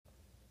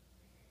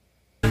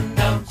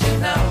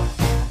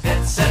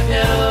It's a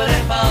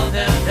beautiful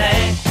new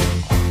day.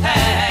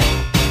 Hey,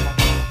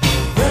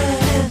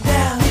 running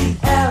down the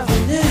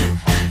avenue,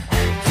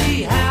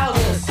 see how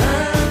the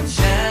sun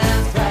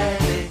shines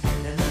brightly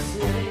in the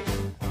city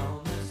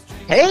on the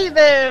street. Hey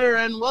there,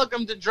 and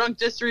welcome to Drunk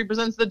History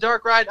Presents The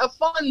Dark Ride, a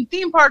fun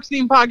theme parks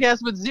themed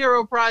podcast with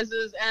zero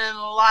prizes and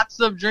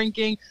lots of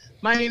drinking.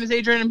 My name is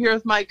Adriane. I'm here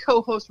with my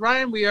co-host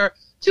Ryan. We are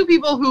two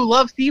people who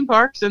love theme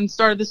parks and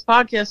started this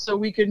podcast so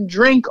we can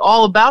drink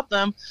all about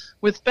them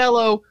with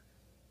fellow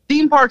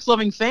theme parks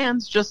loving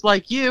fans just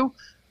like you.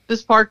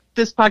 This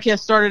podcast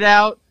started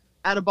out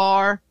at a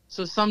bar,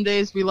 so some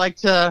days we like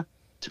to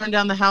turn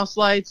down the house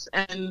lights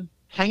and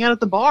hang out at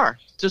the bar,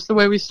 just the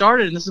way we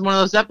started. And this is one of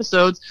those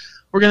episodes.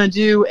 We're going to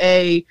do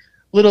a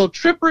little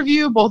trip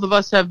review. Both of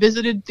us have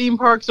visited theme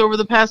parks over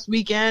the past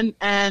weekend,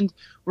 and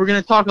we're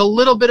going to talk a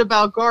little bit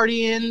about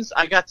Guardians.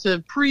 I got to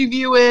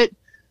preview it.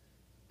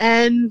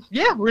 And,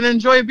 yeah, we're going to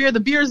enjoy a beer.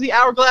 The beer is the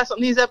hourglass on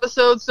these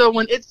episodes, so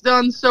when it's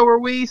done, so are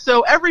we.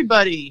 So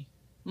everybody,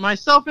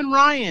 myself and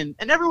Ryan,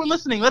 and everyone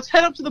listening, let's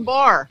head up to the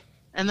bar,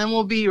 and then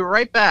we'll be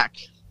right back.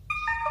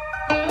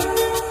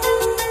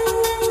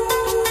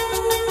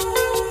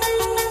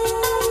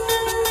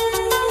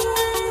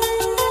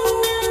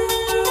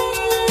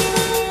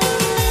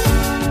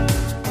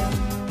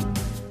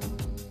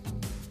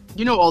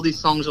 You know, all these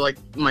songs are like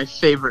my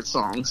favorite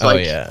songs.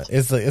 Like, yeah,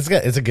 it's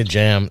a good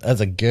jam.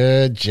 That's a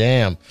good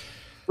jam.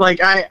 Like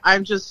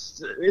I'm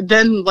just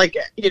then like,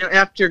 you know,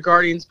 after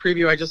Guardians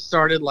preview, I just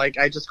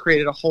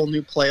created a whole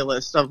new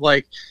playlist of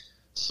like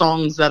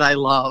songs that I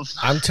love.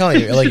 I'm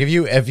telling you, like if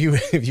you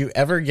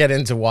ever get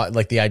into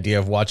like the idea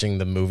of watching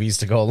the movies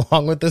to go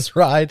along with this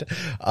ride,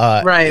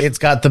 right? It's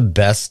got the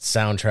best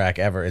soundtrack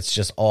ever. It's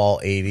just all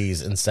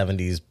 80s and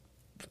 70s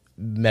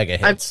mega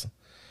hits.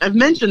 I've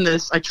mentioned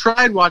this. I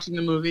tried watching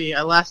the movie.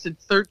 I lasted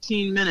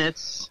 13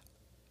 minutes.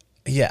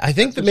 Yeah, I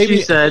think that maybe.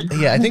 She said.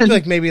 Yeah, I think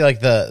like maybe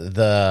like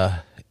the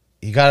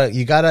you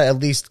gotta at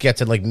least get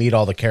to like meet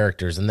all the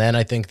characters, and then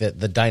I think that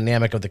the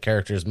dynamic of the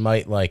characters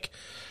might like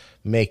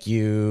make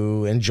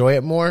you enjoy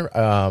it more.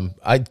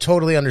 I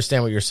totally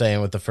understand what you're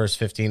saying with the first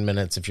 15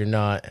 minutes. If you're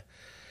not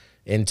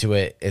into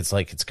it, it's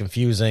like it's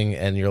confusing,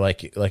 and you're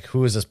like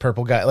who is this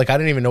purple guy? Like I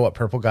didn't even know what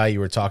purple guy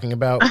you were talking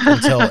about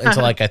until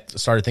like I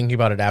started thinking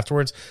about it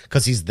afterwards,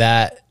 because he's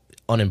that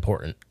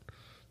unimportant,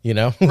 you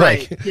know?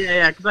 Right. Like,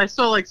 yeah, because I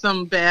saw like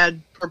some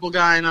bad purple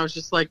guy, and I was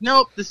just like,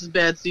 nope, this is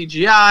bad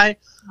CGI.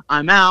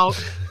 I'm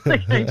out.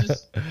 Like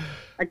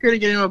I couldn't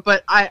get into it,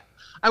 but I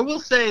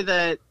will say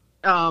that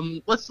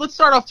let's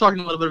start off talking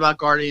a little bit about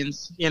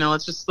Guardians. You know,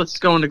 let's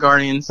go into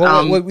Guardians.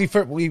 Well,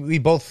 we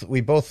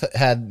both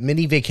had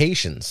mini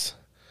vacations,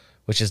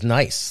 which is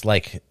nice.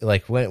 Like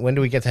when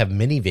do we get to have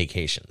mini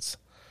vacations?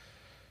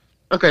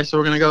 Okay, so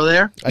we're gonna go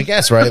there, I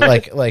guess, right?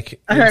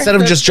 Like instead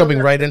of just jumping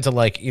right into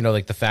like, you know,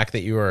 like the fact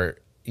that you were,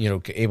 you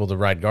know, able to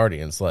ride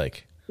Guardians,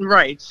 like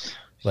right.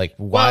 Like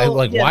why?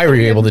 Well, yeah, why were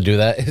you able to do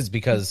that? Is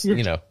because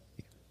you know.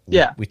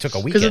 Yeah, we took a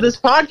weekend because of this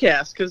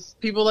podcast. Because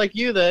people like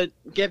you that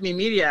get me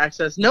media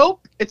access.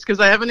 Nope, it's because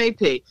I have an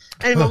AP. Anyway,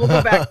 we'll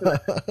go back to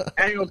that.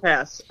 Annual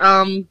pass.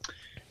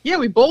 Yeah,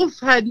 we both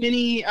had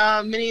mini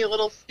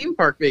little theme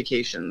park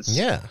vacations.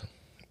 Yeah.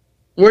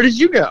 Where did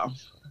you go?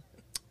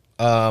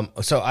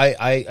 So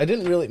I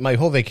didn't really. My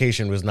whole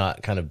vacation was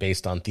not kind of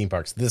based on theme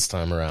parks this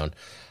time around.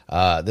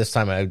 This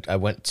time I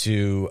went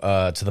to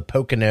the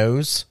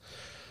Poconos.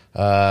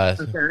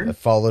 Okay. I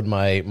followed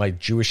my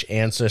Jewish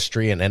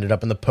ancestry and ended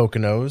up in the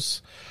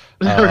Poconos.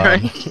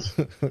 Right.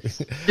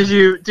 Did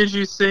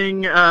you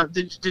sing?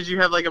 Did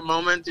you have like a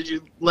moment? Did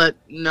you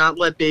not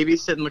let baby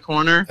sit in the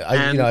corner?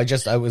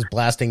 I was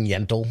blasting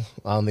Yentl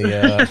on the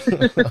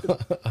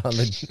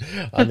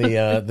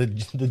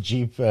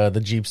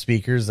the Jeep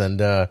speakers,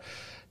 and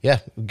yeah,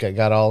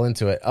 got all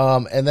into it.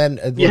 And then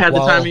you had the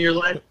time of your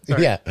life.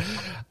 Sorry. Yeah,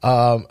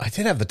 I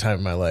did have the time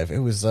of my life. It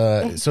was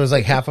so it was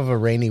like half of a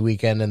rainy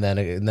weekend, and then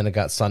it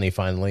got sunny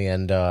finally.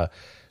 And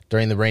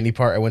during the rainy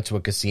part, I went to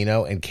a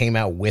casino and came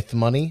out with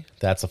money.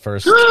 That's the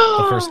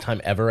first time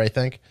ever, I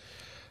think.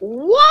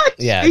 What?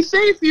 Yeah. They say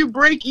if you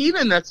break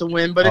even, that's a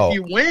win, but if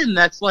you win,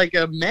 that's like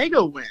a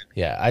mega win.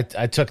 Yeah,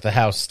 I took the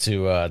house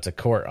to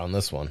court on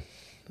this one.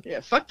 Yeah,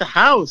 fuck the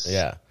house.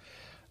 Yeah.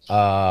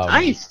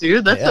 Nice,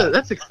 dude.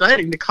 That's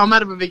exciting to come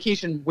out of a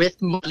vacation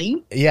with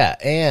money. Yeah,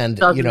 and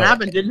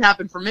didn't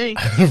happen for me.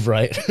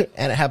 Right.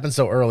 And it happened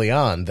so early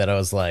on that I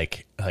was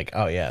like,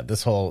 oh yeah,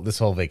 this whole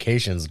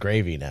vacation's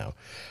gravy now.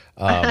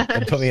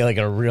 And put me like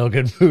in a real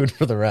good mood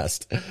for the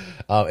rest.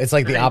 It's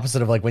like the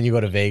opposite of like when you go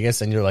to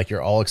Vegas and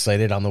you're all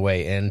excited on the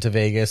way into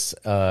Vegas.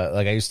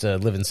 Like I used to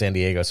live in San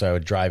Diego, so I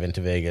would drive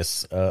into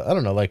Vegas. I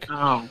don't know, like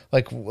I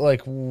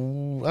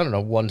don't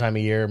know, one time a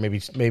year,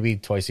 maybe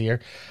twice a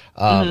year.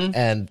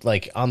 And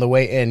like on the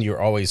way in,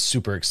 you're always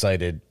super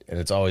excited. And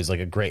it's always like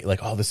a great, like,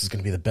 oh, this is going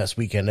to be the best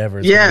weekend ever.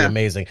 It's going to be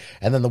amazing.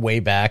 And then the way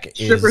back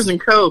is strippers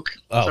and Coke.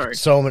 Oh,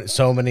 sorry.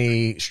 so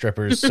many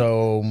strippers,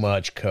 so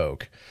much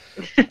Coke,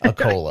 a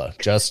cola,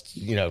 just,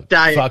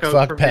 Diet fuck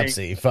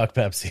Pepsi, fuck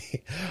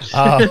Pepsi.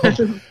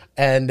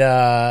 And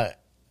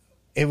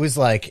it was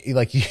like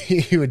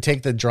you would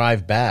take the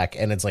drive back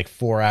and it's like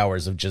 4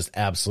 hours of just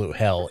absolute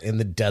hell in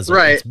the desert.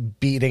 Right. It's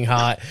beating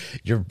hot.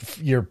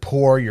 You're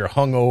poor. You're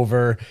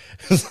hungover.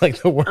 It's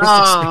like the worst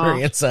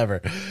experience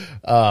ever.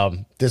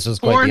 This was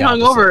quite Poor the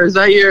and opposite. hungover. Was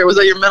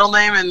that your middle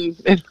name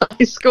in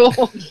high school?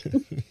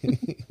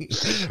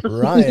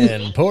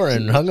 Ryan, poor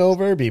and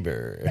hungover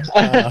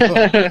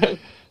Bieber.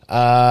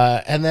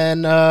 And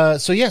then,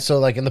 so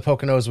like in the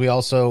Poconos, we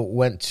also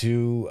went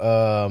to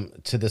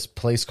this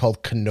place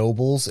called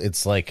Knoebels.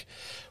 It's like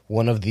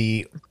one of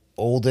the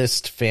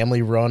oldest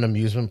family-run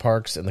amusement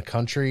parks in the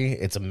country.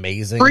 It's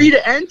amazing. Free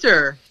to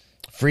enter.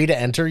 Free to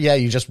enter. Yeah,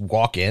 you just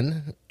walk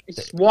in.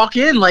 Just walk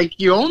in like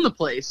you own the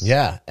place.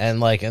 Yeah,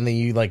 and then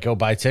you like go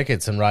buy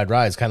tickets and ride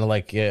rides, kind of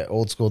like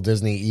old school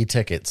Disney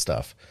e-ticket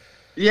stuff.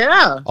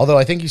 Yeah. Although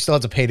I think you still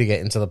have to pay to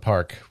get into the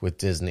park with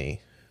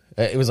Disney.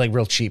 It was like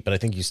real cheap, but I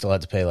think you still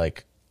had to pay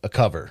like a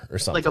cover or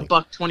something, Like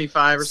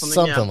 $1.25 or something.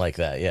 Something like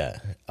that, yeah.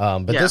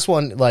 But this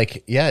one,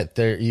 like, yeah,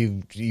 there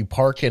you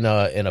park in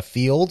a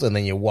field and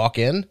then you walk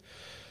in,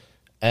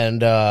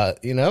 and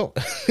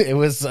it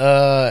was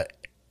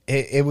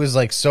it was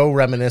like so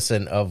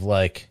reminiscent of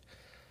like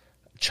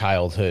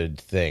childhood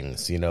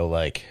things,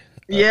 like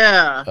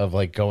of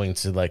like going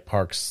to like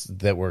parks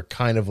that were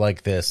kind of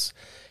like this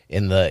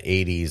in the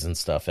 80s and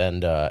stuff,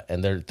 and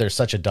they're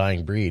such a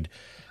dying breed.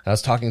 I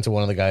was talking to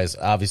one of the guys.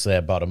 Obviously, I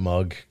bought a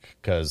mug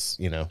because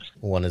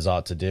one is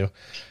ought to do,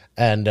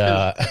 and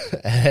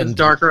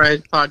Dark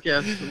Ride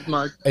podcast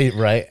mug,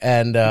 right?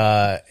 And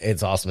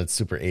it's awesome. It's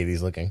super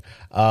 80s looking.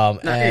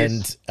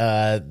 Nice.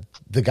 And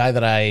the guy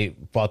that I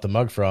bought the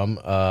mug from,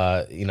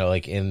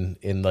 like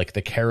in like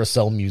the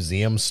Carousel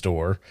Museum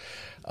store,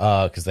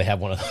 because they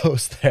have one of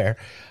those there.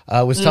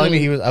 Was telling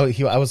me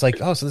I was like,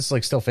 oh, so this is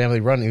like still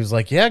family run. He was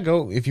like, yeah,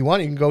 go if you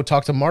want, you can go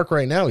talk to Mark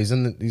right now. He's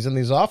in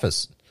his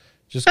office.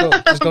 Just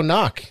go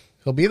knock.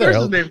 He'll be there.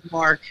 His name's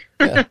Mark.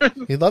 Yeah,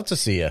 he'd love to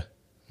see you. I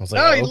was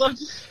like, oh, he'd love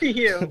to see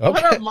you. Okay.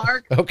 What up,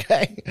 Mark?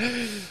 Okay.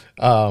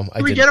 Can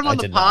we get him on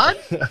the pod?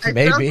 It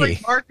Maybe. sounds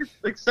like Mark is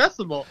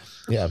accessible.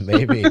 Yeah,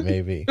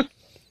 maybe.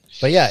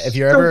 But yeah, if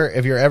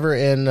you're ever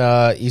in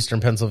Eastern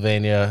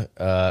Pennsylvania,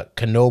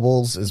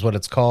 Knoebels is what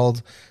it's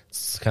called.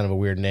 It's kind of a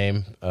weird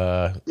name.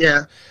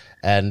 Yeah.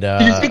 And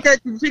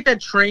Did you take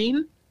that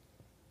train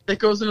that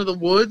goes into the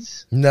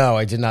woods? No,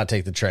 I did not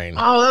take the train.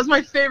 Oh, that was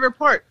my favorite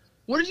part.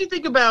 What did you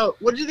think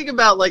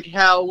about like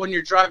how when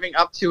you're driving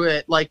up to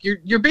it, like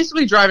you're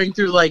basically driving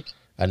through like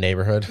a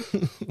neighborhood?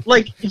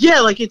 like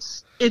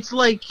it's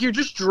like you're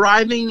just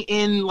driving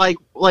in like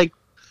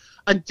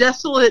a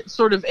desolate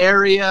sort of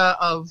area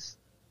of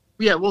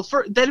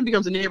then it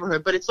becomes a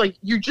neighborhood, but it's like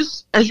you're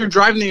just as you're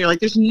driving there, you're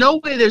like, there's no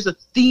way there's a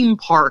theme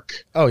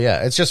park. Oh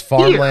yeah, it's just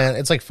farmland.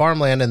 It's like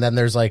farmland, and then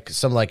there's like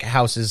some like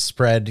houses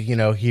spread,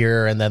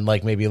 here, and then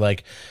like maybe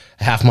like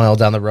a half mile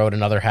down the road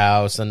another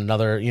house and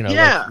another,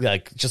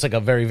 like just like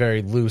a very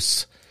very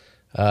loose.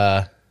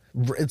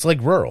 It's like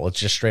rural. It's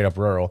just straight up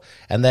rural,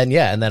 and then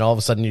all of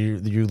a sudden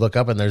you look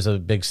up and there's a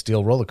big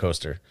steel roller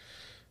coaster.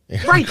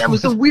 Right, that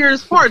was the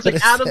weirdest part. It's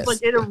like out of this? like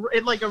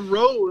it like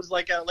arose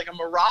like a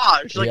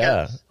mirage, like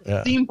a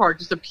theme park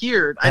just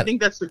appeared. I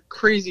think that's the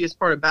craziest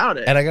part about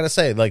it. And I gotta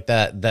say, like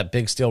that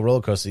big steel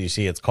roller coaster you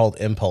see, it's called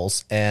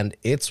Impulse, and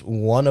it's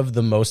one of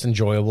the most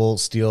enjoyable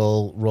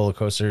steel roller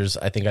coasters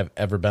I think I've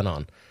ever been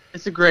on.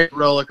 It's a great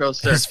roller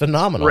coaster. It's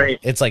phenomenal. Great.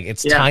 It's like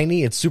it's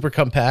tiny, it's super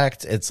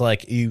compact. It's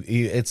like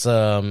it's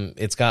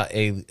got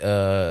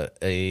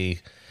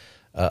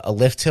a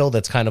lift hill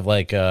that's kind of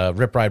like a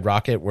Rip Ride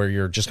Rocket, where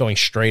you're just going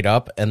straight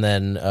up, and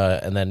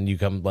then you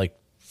come like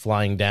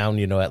flying down,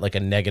 at like a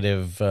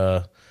negative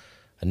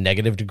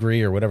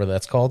degree or whatever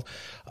that's called.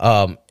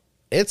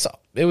 It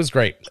was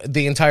great.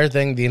 The entire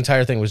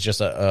thing was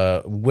just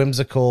a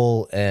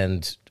whimsical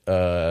and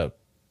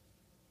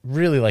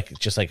really like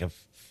just like a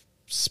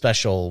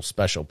special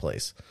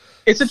place.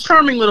 It's a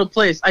charming little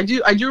place. I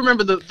do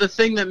remember the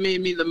thing that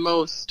made me the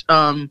most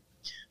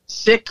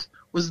sick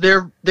was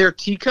their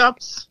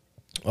teacups.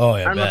 Oh,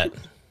 I bet.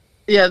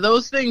 Yeah,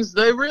 those things,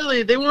 they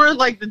weren't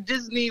like the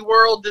Disney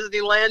World,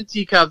 Disneyland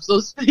teacups.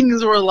 Those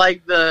things were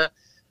like I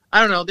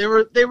don't know, they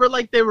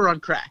were on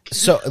crack.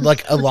 So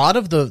like a lot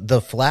of the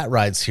flat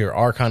rides here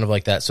are kind of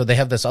like that. So they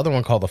have this other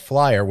one called the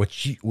Flyer,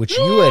 which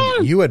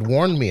you had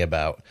warned me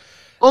about.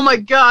 Oh my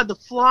God, the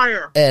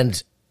Flyer.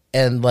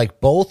 And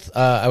like both,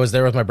 I was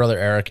there with my brother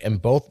Eric,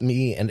 and both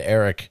me and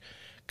Eric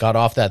got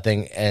off that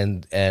thing,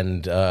 and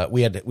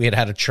we had a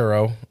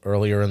churro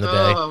earlier in the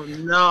day. Oh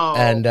no!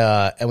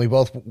 And we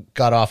both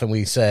got off, and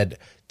we said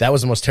that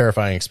was the most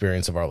terrifying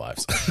experience of our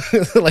lives.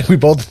 Like we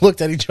both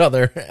looked at each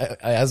other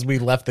as we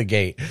left the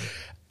gate.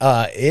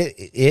 It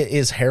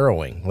is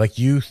harrowing. Like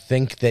you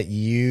think that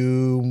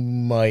you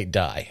might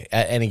die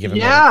at any given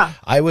moment.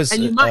 I was.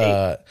 And you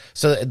might.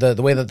 So the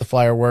way that the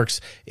Flyer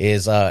works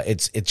is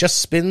it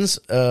just spins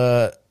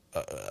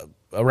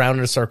around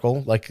in a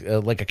circle, like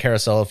a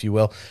carousel, if you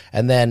will,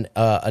 and then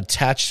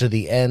attached to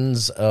the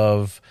ends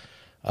of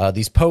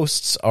these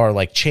posts are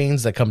like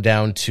chains that come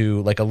down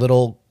to like a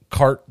little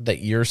cart that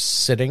you're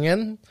sitting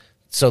in.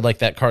 so like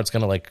that cart's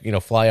gonna like, you know,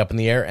 fly up in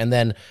the air, and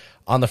then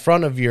on the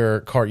front of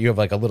your cart you have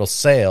like a little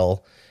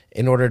sail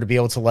in order to be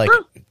able to like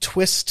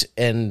twist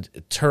and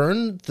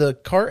turn the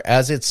cart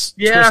as it's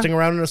twisting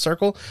around in a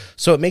circle.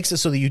 So it makes it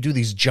so that you do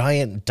these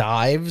giant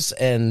dives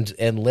and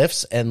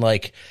lifts, and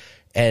like,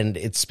 and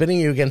it's spinning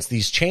you against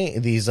these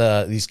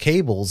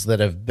cables that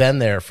have been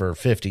there for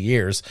 50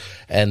 years.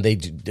 And they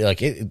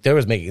like it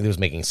was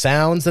making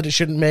sounds that it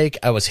shouldn't make.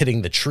 I was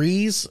hitting the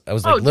trees. I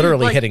was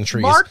literally hitting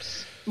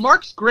trees.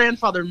 Mark's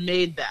grandfather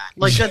made that.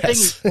 Like, that thing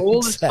is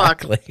old as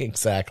fuck.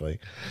 Exactly.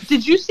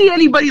 Did you see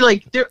anybody,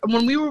 like,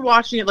 when we were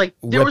watching it, like,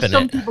 there were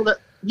some people that,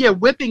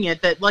 whipping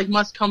it, that, like,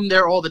 must come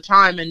there all the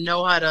time and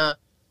know how to,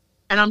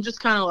 and I'm just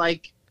kind of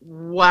like,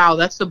 wow,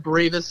 that's the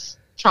bravest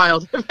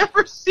child I've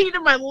ever seen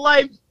in my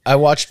life. I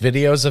watched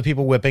videos of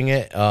people whipping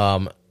it,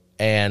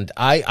 and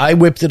I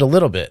whipped it a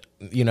little bit,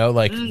 you know,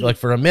 like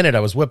for a minute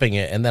I was whipping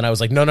it, and then I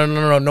was like, no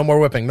more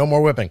whipping.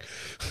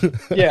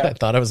 Yeah. I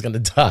thought I was going to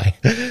die.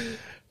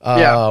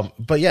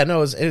 But yeah,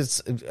 no,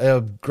 it's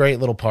a great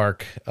little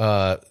park.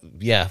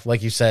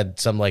 Like you said,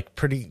 some like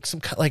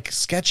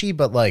sketchy,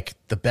 but like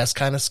the best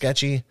kind of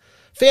sketchy,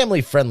 family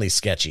friendly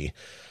sketchy.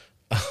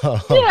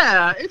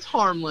 It's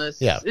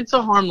harmless. Yeah, it's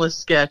a harmless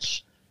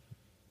sketch.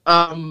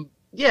 But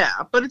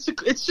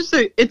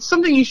it's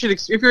something you should,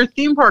 if you're a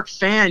theme park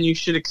fan, you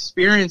should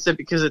experience it,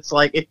 because it's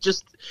like,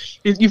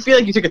 you feel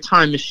like you took a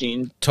time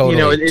machine. Totally,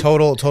 you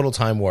know, total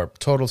time warp.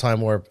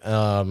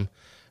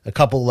 A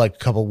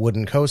couple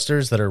wooden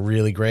coasters that are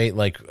really great,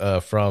 like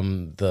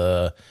from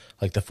the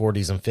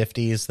 40s and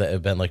 50s that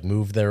have been like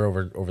moved there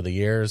over the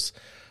years.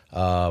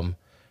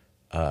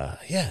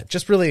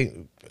 Just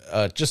really,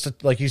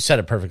 like you said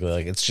it perfectly.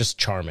 Like, it's just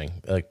charming,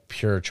 like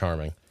pure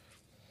charming.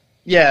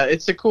 Yeah,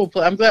 it's a cool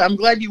place. I'm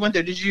glad you went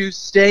there. Did you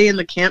stay in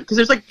the camp?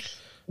 Because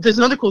there's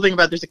another cool thing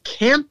about it. There's a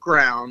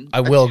campground. I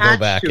will go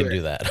back and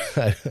do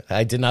that.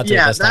 I did not do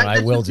it this time. I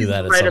will do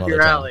that at some other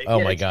time.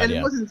 Oh my god! And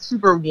it wasn't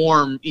super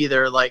warm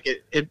either. Like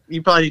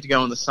you probably need to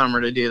go in the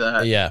summer to do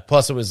that. Yeah.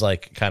 Plus, it was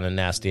like kind of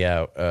nasty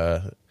out.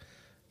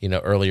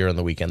 Earlier in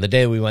the weekend. The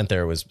day we went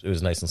there it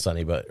was nice and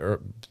sunny, but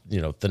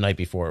the night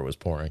before it was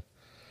pouring.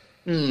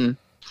 Yeah,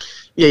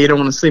 you don't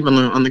want to sleep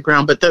on the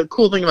ground. But the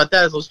cool thing about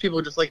that is those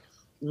people just like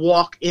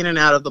walk in and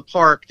out of the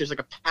park. There's like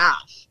a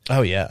path.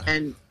 Oh yeah.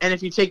 And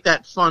if you take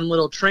that fun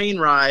little train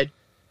ride,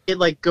 it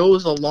like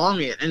goes along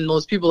it, and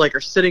those people like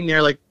are sitting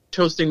there like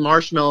toasting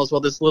marshmallows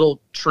while this little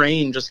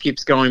train just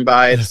keeps going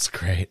by. That's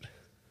great.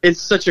 It's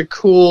such a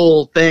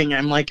cool thing.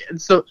 I'm like,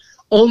 so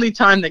only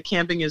time that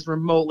camping is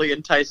remotely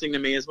enticing to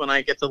me is when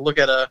I get to look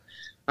at a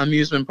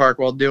amusement park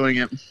while doing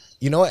it.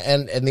 You know what?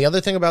 And the other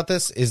thing about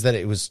this is that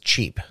it was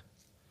cheap.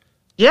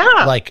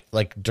 Yeah. Like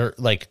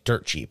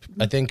dirt cheap.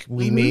 I think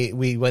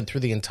we went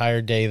through the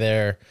entire day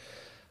there.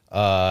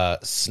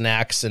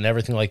 Snacks and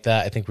everything like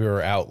that. I think we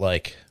were out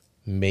like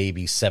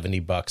maybe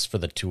 $70 for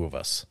the two of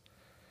us.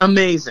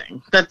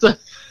 Amazing. You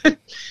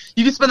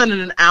can spend that in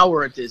an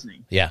hour at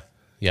Disney. Yeah,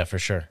 for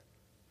sure.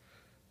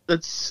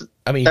 That's you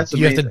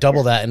amazing. have to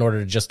double that in order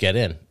to just get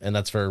in, and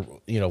that's for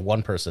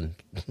one person.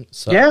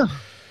 So yeah,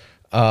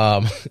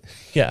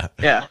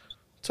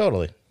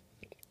 totally.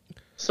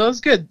 So it's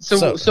good.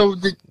 So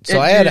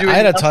I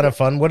had a ton of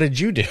fun. What did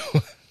you do?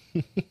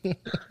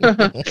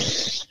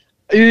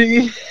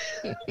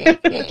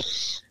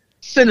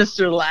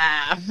 Sinister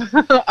laugh.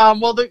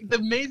 Well, the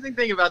amazing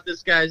thing about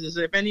this, guys, is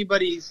if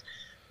anybody's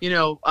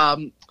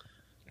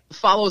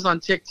follows on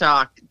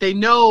TikTok, they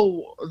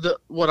know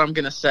what I'm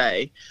gonna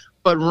say.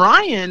 But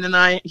Ryan and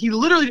I, he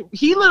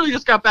literally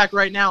just got back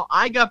right now.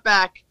 I got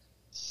back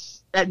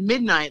at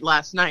midnight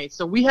last night,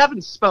 so we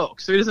haven't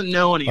spoke, so he doesn't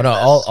know any of this.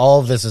 All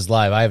of this is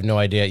live. I have no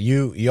idea.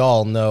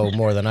 Y'all know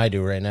more than I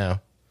do right now.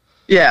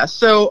 Yeah,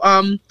 so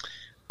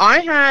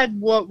I had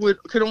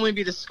what could only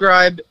be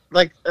described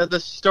like the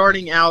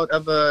starting out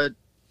of a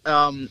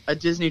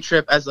Disney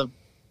trip as a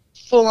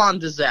full-on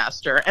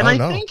disaster, and I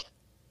think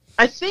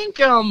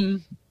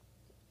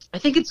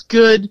it's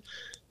good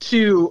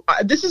to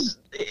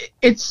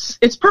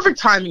it's perfect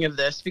timing of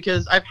this,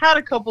 because I've had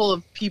a couple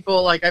of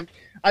people, like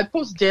I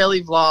post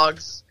daily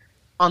vlogs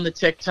on the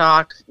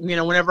TikTok,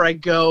 whenever I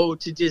go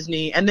to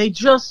Disney, and they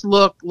just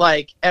look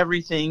like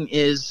everything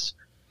is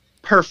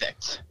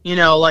perfect.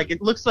 Like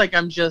it looks like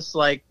I'm just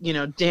like,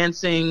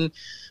 dancing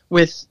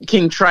with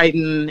King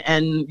Triton,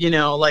 and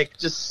like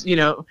just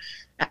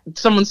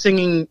someone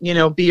singing,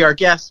 Be Our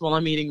Guest while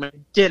I'm eating my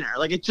dinner.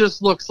 Like it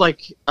just looks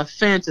like a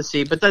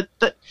fantasy, but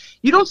that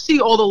you don't see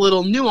all the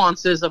little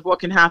nuances of what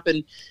can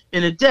happen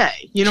in a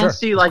day. You don't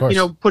see like,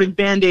 putting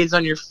Band-Aids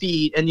on your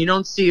feet, and you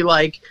don't see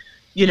like,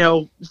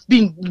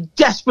 being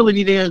desperately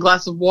needing a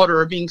glass of water,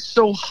 or being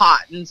so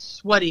hot and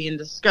sweaty and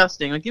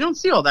disgusting. Like you don't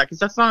see all that,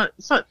 because it's not,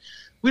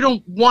 we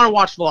don't want to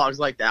watch vlogs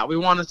like that. We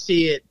want to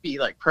see it be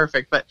like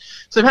perfect. But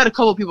so I've had a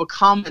couple of people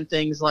comment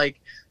things like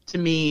to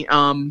me,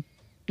 oh,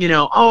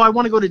 I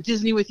want to go to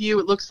Disney with you.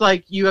 It looks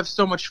like you have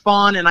so much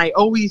fun. And I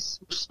always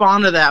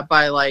respond to that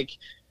by like,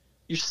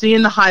 you're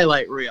seeing the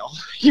highlight reel,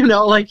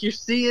 like you're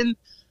seeing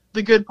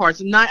the good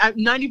parts.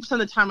 90% of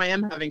the time I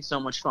am having so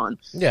much fun.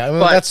 Yeah, I mean,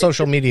 But that's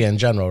social media in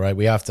general, right?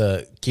 We have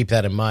to keep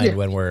that in mind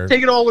when we're...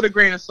 Take it all with a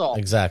grain of salt.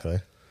 Exactly.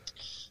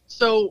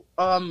 So,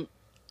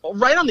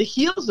 right on the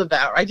heels of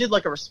that, I did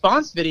like a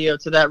response video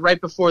to that right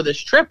before this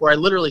trip where I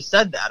literally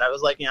said that. I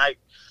was like, I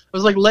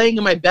was like laying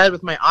in my bed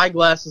with my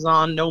eyeglasses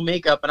on, no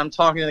makeup, and I'm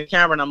talking to the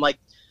camera, and I'm like,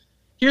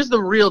 here's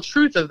the real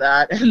truth of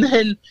that.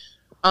 And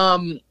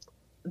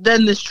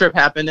then this trip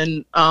happened,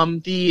 and I'm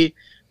going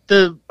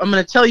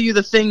to tell you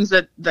the things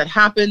that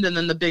happened, and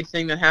then the big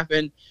thing that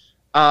happened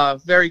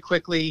very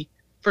quickly.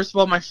 First of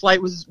all, my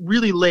flight was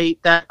really late.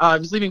 I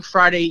was leaving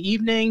Friday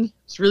evening.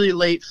 It's really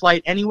late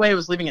flight anyway. I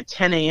was leaving at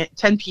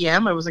 10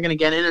 p.m. I wasn't going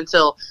to get in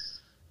until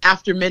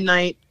after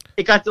midnight.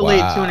 It got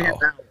delayed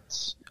 2.5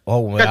 hours.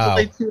 Oh, wow. It got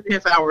delayed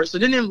 2.5 hours. So I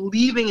didn't end up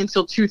leaving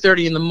until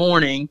 2:30 in the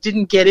morning.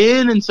 Didn't get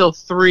in until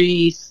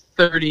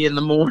 3:30 in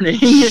the morning.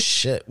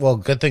 Shit. Well,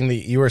 good thing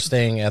that you were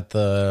staying at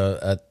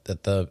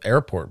the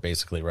airport,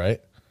 basically, right?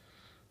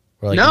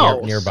 Or like No.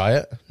 nearby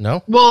it?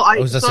 No? Well, Or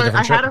was this a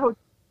different trip?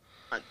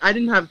 I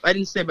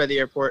didn't stay by the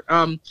airport.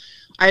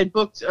 I had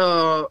booked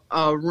a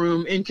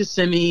room in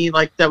Kissimmee,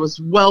 like that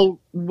was well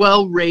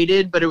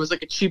rated, but it was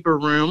like a cheaper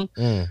room.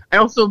 I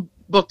also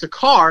booked a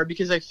car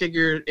because I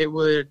figured it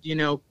would,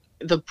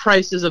 the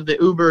prices of the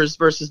Ubers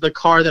versus the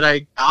car that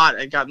I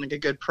got like a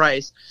good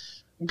price.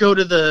 Go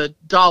to the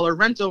dollar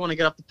rental when I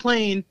get off the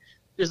plane.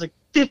 There's like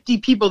 50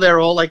 people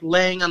there, all like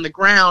laying on the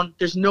ground.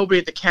 There's nobody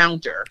at the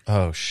counter.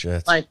 Oh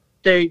shit! Like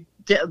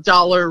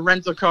dollar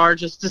rental car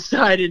just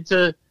decided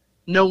to.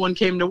 No one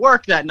came to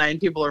work that night, and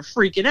people are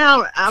freaking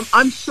out.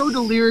 I'm so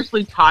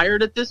deliriously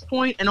tired at this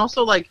point, and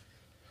also like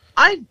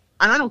I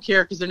don't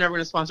care because they're never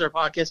going to sponsor our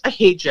podcast. I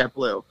hate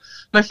JetBlue.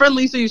 My friend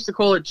Lisa used to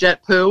call it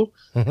Jet Poo,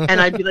 and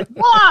I'd be like,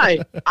 why?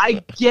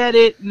 I get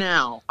it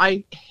now.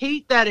 I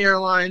hate that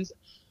airlines.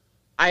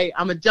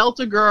 I'm a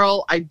Delta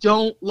girl. I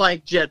don't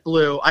like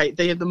JetBlue.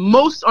 They have the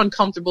most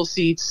uncomfortable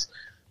seats.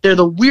 They're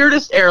the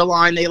weirdest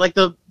airline. They like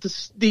the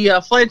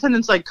flight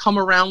attendants like come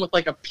around with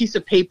like a piece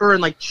of paper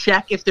and like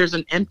check if there's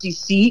an empty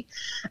seat,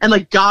 and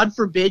like God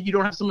forbid you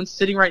don't have someone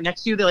sitting right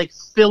next to you. They like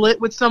fill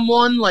it with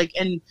someone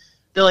and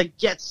they like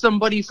get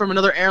somebody from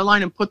another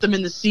airline and put them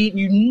in the seat.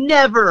 You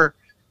never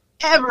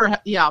ever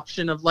have the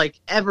option of like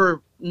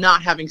ever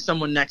not having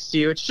someone next to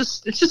you. It's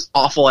just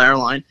awful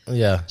airline.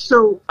 Yeah.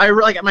 So I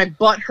like my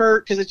butt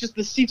hurt because it's just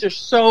the seats are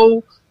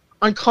so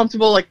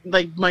uncomfortable. Like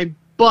my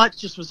butt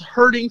just was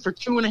hurting for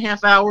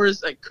 2.5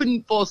 hours. I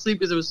couldn't fall asleep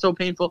because it was so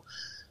painful.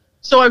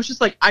 So I was just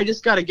like, I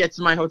just got to get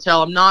to my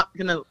hotel. I'm not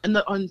gonna.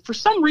 And for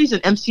some reason,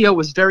 MCO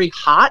was very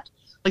hot.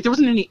 Like there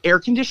wasn't any air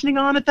conditioning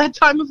on at that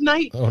time of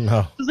night. Oh no!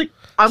 I was like,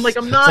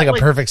 I'm not. It's like a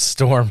perfect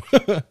storm.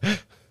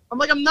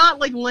 I'm not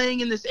like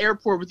laying in this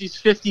airport with these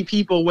 50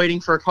 people waiting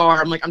for a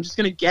car. I'm like, I'm just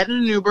gonna get in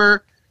an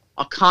Uber.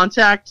 I'll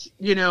contact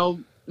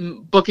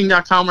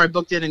Booking.com where I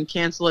booked it and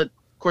cancel it.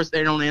 Of course,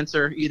 they don't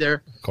answer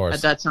either. Of course.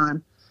 At that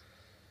time.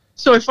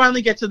 So I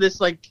finally get to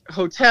this like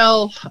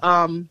hotel.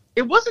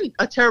 It wasn't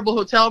a terrible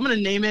hotel. I'm gonna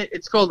name it.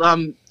 It's called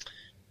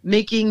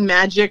Making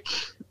Magic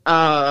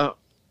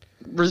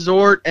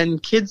Resort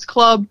and Kids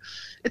Club.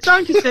 It's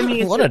on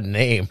Kissimmee. What a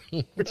name!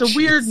 It's a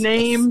weird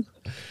name.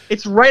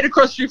 It's right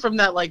across the street from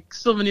that like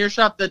souvenir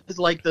shop that is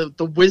like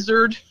the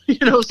Wizard.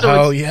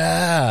 So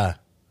yeah.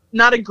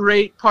 Not a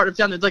great part of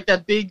town. It's like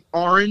that big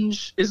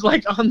orange is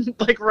like on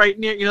like right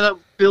near that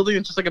building.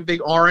 It's just like a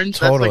big orange.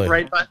 Totally. That's like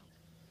right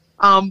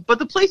by. But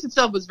the place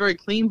itself was very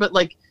clean, but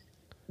like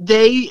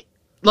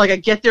I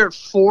get there at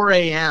 4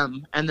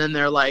 a.m. and then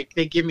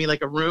they give me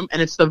like a room,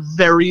 and it's the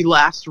very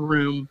last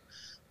room,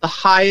 like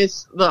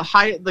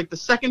the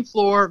second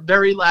floor,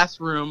 very last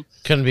room.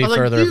 Couldn't be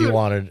further if you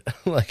wanted.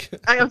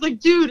 I was like,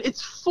 dude,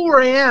 it's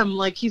 4 a.m.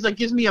 Like he's like,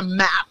 gives me a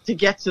map to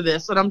get to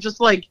this, and I'm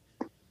just like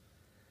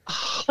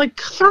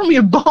throw me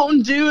a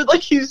bone, dude.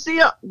 Like you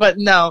see, but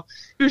no,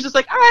 he was just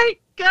like, all right,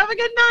 have a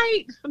good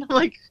night, and I'm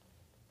like,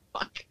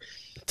 fuck.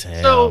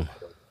 Damn. So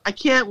I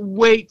can't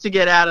wait to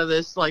get out of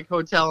this like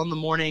hotel in the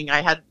morning.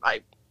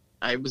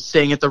 I was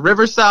staying at the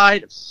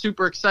Riverside.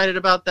 Super excited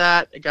about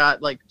that. I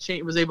got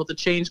was able to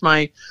change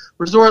my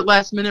resort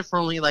last minute for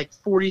only like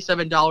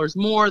 $47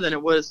 more than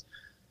it was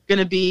going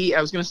to be.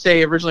 I was going to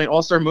say originally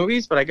All Star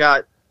Movies, but I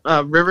got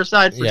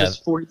Riverside for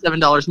just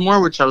 $47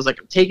 more, which I was like,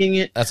 I'm taking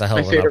it. That's a hell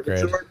of an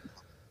upgrade. Resort.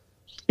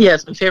 Yeah,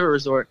 it's my favorite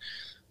resort.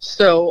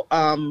 So,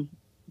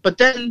 but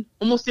then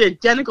almost the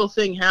identical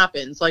thing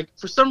happens. Like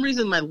for some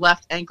reason, my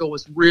left ankle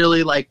was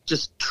really like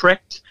just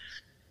tricked.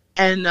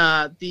 And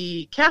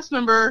the cast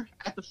member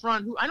at the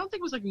front, who I don't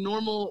think was like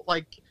normal,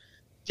 like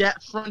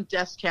front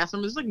desk cast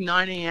member, it was like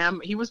 9 a.m.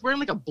 He was wearing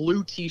like a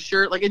blue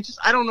T-shirt. Like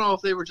I don't know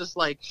if they were just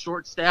like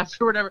short staffed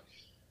or whatever.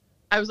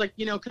 I was like,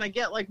 can I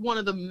get like one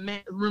of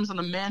the rooms on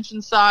the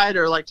mansion side,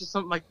 or like just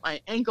something, like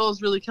my ankle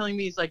is really killing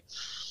me. He's like,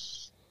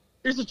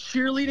 there's a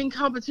cheerleading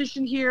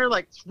competition here.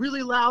 Like it's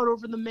really loud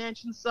over the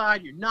mansion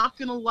side. You're not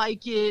going to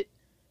like it.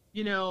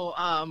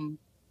 Well,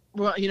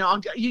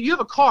 you have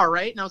a car,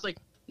 right? And I was like,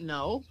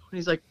 no. And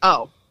he's like,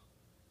 oh.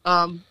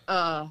 And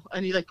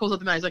he like pulls out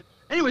the map. He's like,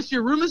 Anyway, so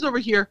your room is over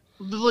here,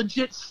 the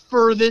legit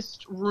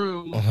furthest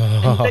room.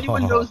 And if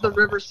anyone knows the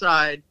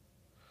Riverside,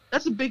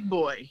 that's a big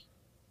boy.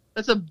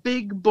 That's a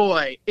big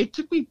boy. It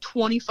took me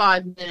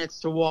 25 minutes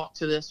to walk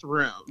to this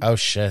room. Oh,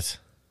 shit.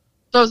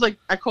 So I was like,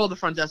 I called the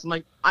front desk. I'm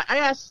like, I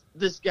asked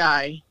this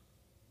guy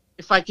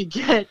if I could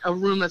get a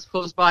room that's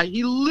close by.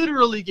 He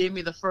literally gave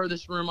me the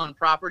furthest room on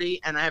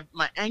property, and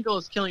my ankle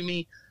is killing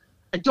me.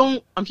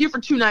 I'm here for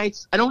 2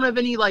 nights. I don't have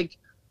any, like,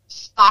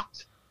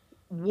 stocked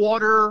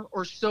water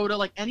or soda.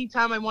 Like,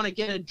 anytime I want to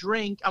get a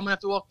drink, I'm gonna have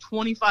to walk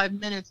 25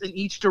 minutes in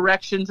each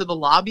direction to the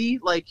lobby.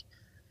 Like,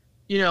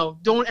 you know,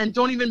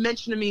 don't even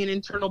mention to me an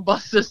internal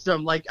bus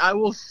system. Like, I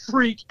will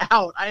freak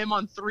out. I am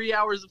on 3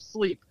 hours of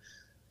sleep.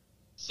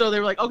 So they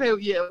were like, okay,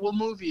 yeah, we'll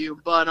move you,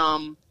 but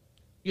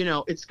you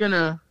know,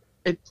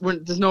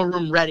 there's no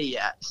room ready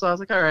yet. So I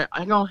was like, all right,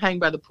 I go hang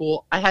by the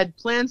pool. I had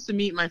plans to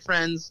meet my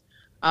friends,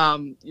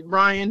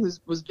 Ryan,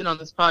 who's been on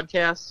this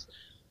podcast.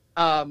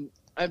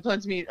 I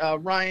plan to meet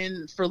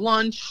Ryan for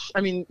lunch.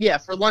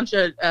 For lunch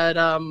at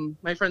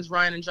my friends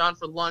Ryan and John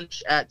for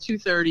lunch at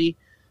 2:30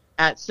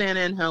 at San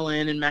Angel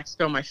Inn in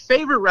Mexico. My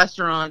favorite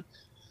restaurant.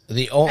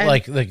 The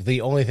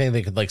only thing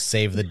that could like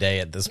save the day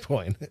at this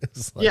point.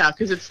 Like, yeah,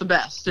 because it's the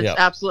best. It's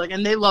absolutely,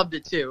 and they loved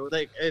it too.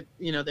 Like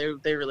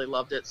they really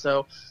loved it.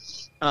 So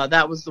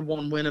that was the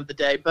one win of the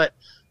day. But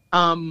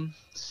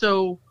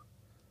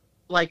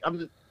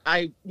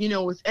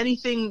with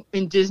anything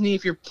in Disney,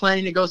 if you're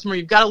planning to go somewhere,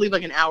 you've got to leave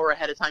like an hour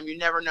ahead of time. You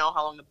never know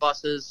how long the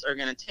buses are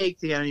going to take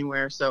to get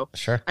anywhere. So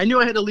sure. I knew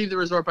I had to leave the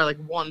resort by like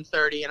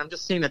 1:30, and I'm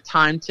just seeing the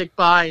time tick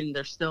by, and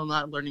they're still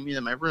not alerting me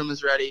that my room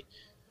is ready.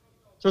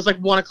 So it's like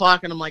 1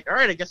 o'clock, and I'm like, all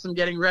right, I guess I'm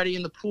getting ready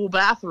in the pool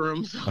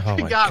bathroom. So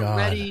I got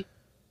ready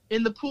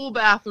in the pool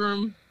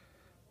bathroom,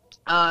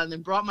 and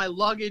then brought my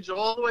luggage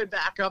all the way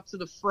back up to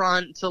the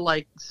front to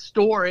like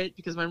store it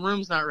because my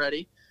room's not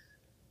ready.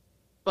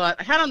 But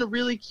I had on a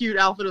really cute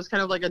outfit. It was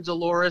kind of like a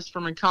Dolores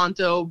from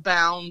Encanto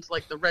bound,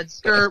 like the red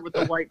skirt with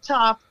the white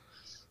top.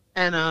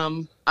 And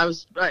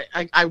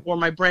I wore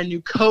my brand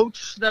new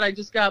Coach that I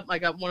just got. I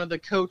got one of the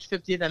Coach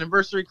 50th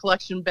anniversary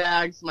collection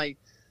bags, my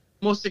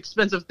most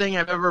expensive thing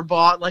I've ever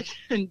bought, like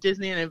in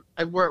Disney, and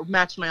I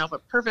matched my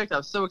outfit perfect. I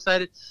was so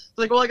excited. I was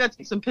like, well, I got to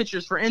take some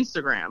pictures for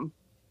Instagram.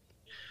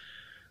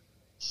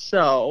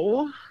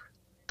 So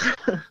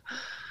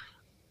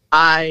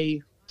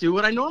I do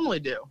what I normally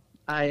do.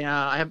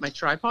 I have my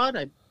tripod.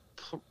 I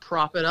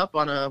prop it up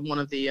on one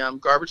of the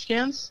garbage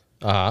cans.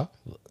 Uh-huh.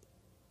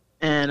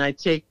 And I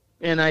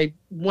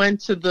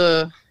went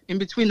to in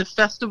between the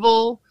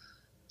festival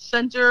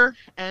center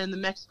and the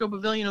Mexico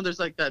Pavilion. You know, there's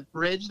like that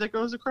bridge that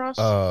goes across.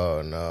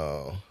 Oh,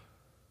 no.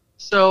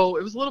 So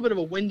it was a little bit of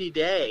a windy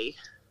day.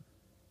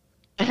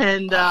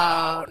 And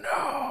oh,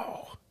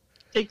 no.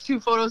 Take 2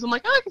 photos. I'm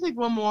like, I can take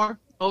one more.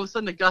 All of a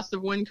sudden, a gust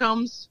of wind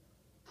comes.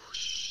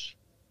 Whoosh.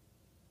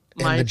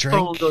 My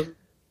phone goes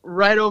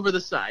right over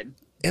the side.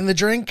 In the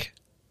drink?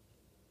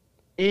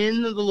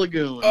 In the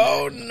lagoon.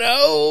 Oh,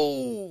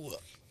 no.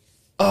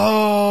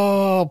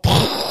 Oh.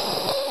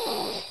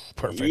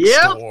 Perfect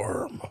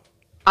storm.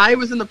 I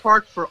was in the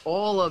park for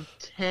all of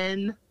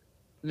 10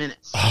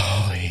 minutes.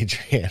 Oh,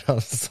 Adriane, I'm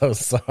so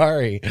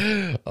sorry.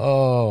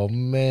 Oh,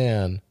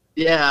 man.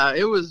 Yeah,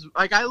 it was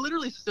like I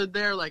literally stood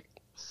there like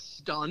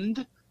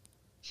stunned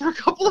for a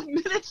couple of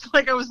minutes.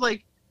 Like I was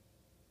like,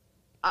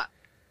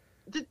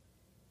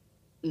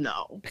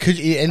 no. Could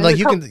you, and like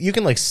you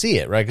can like see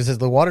it, right? Because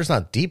the water's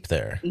not deep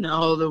there.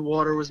 No, the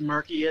water was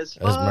murky as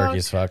fuck. It was murky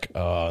as fuck.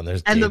 Oh, and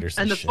there's gators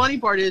and the funny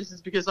part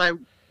is because I was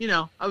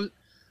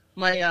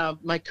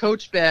my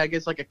Coach bag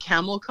is like a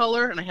camel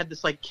color, and I had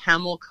this like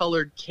camel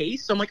colored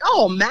case. So I'm like,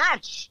 oh,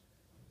 match.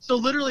 So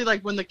literally,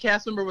 like when the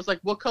cast member was like,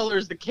 "What color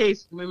is the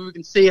case? Maybe we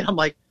can see it." I'm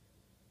like,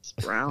 "It's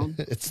brown."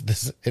 It's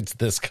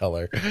this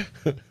color.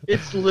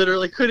 It's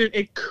literally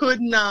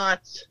could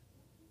not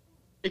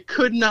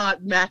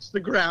match the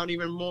ground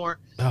even more.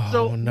 Oh,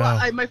 so no.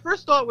 my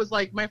first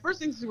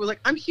instinct was like,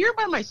 I'm here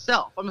by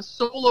myself. I'm a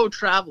solo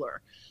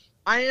traveler.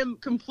 I am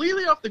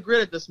completely off the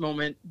grid at this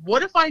moment.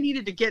 What if I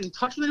needed to get in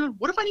touch with anyone?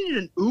 What if I needed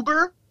an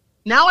Uber?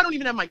 Now I don't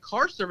even have my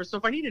car service, so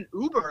if I need an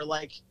Uber,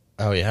 like,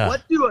 oh yeah,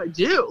 what do I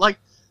do? Like,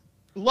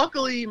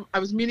 luckily I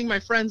was meeting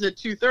my friends at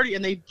 2:30,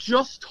 and they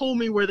just told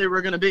me where they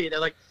were going to be. They're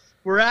like,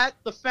 we're at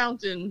the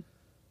fountain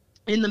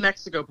in the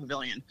Mexico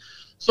Pavilion.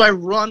 So I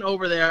run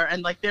over there,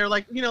 and like they're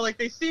like, like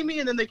they see me,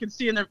 and then they can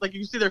see, and they're like,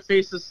 you can see their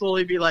faces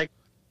slowly be like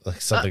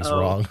something's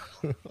wrong.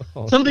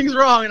 Something's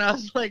wrong. And I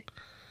was like,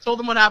 told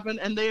them what happened,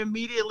 and they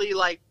immediately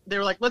they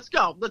were like, let's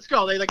go.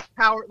 They like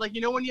power, like,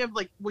 when you have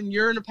like when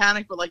you're in a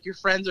panic, but like your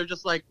friends are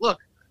just like,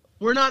 look,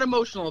 we're not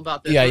emotional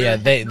about this. Yeah,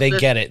 they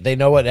get it. They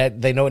know what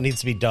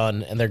needs to be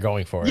done, and they're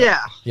going for it.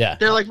 Yeah.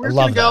 They're like, we're just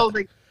gonna go.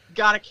 They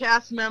got a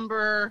cast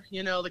member.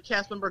 The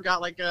cast member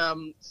got like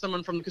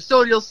someone from the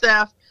custodial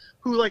staff,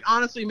 who, like,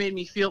 honestly made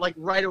me feel, like,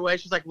 right away.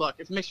 She's like, look,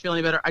 if it makes you feel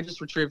any better, I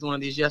just retrieved one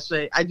of these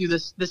yesterday. I do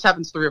this. This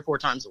happens 3 or 4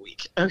 times a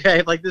week.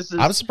 Okay? Like, this is...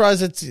 I'm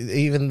surprised it's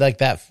even, like,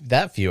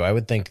 that few. I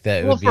would think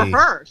that it would be... Well, for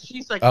her.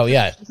 She's like... Oh,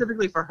 yeah.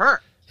 Specifically for her.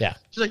 Yeah.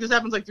 She's like, this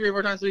happens, like, 3 or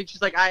 4 times a week.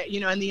 She's like,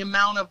 and the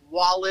amount of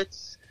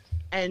wallets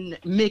and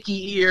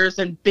Mickey ears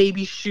and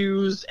baby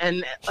shoes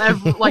and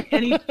like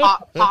any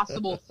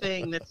possible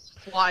thing that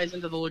flies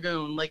into the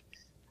lagoon. Like,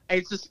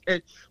 it's just,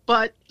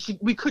 but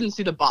we couldn't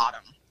see the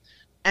bottom.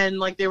 And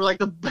like, they were like,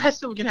 the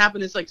best that can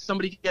happen is like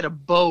somebody could get a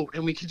boat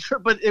and we could,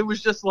 but it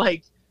was just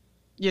like,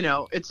 you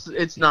know,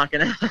 it's not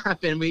going to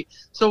happen.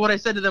 So what I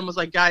said to them was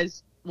like,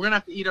 guys, we're going to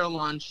have to eat our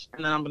lunch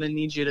and then I'm going to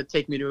need you to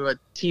take me to a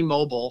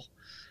T-Mobile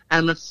and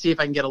I'm going to have to see if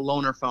I can get a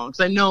loaner phone. Cause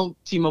I know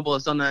T-Mobile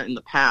has done that in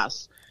the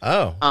past.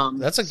 Oh,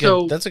 that's a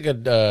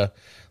good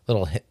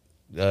little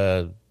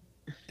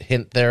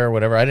hint there or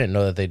whatever. I didn't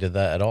know that they did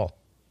that at all.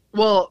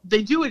 Well,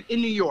 they do it in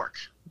New York.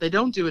 They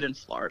don't do it in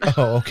Florida.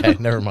 Oh, okay.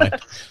 Never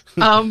mind.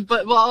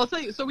 But I'll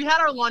tell you. So we had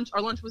our lunch.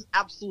 Our lunch was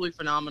absolutely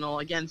phenomenal.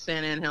 Again,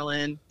 San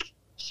Inn,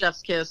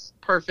 chef's kiss,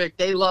 perfect.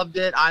 They loved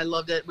it. I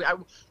loved it.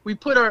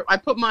 I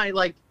put my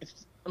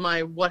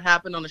what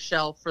happened on the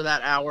shelf for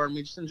that hour, and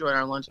we just enjoyed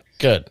our lunch.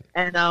 Good.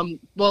 And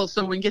so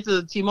when we get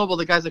to the T-Mobile,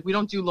 the guy's like, we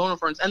don't do loaner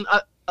phones, and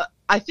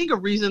I think a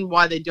reason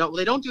why they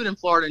don't do it in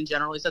Florida in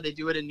general. He said they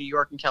do it in New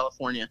York and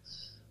California,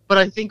 but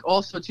I think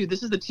also too,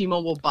 this is the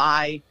T-Mobile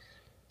by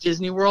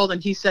Disney World,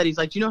 and he's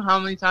like, do you know how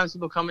many times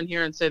people come in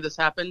here and say this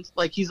happened?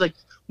 Like, he's like,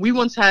 we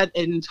once had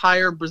an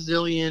entire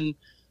Brazilian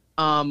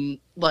tour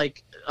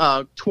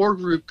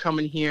group come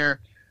in here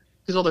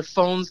because all their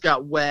phones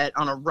got wet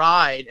on a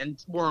ride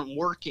and weren't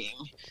working.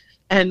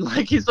 And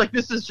like, he's like,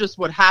 this is just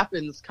what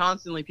happens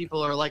constantly.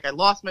 People are like, I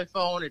lost my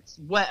phone, it's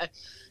wet,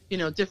 you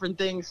know, different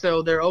things.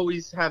 So they're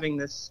always having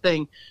this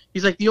thing.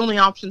 He's like, the only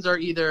options are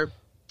either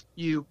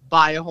you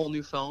buy a whole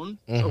new phone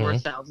over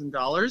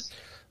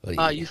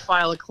 $1,000, you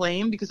file a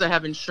claim because I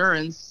have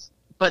insurance,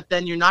 but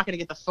then you're not going to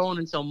get the phone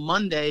until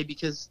Monday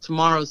because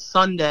tomorrow's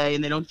Sunday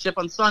and they don't ship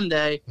on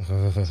Sunday.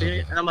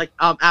 And I'm like,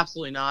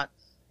 absolutely not.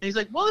 And he's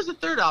like, well, there's a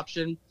third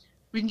option.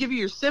 We can give you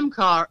your SIM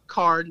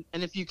card,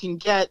 and if you can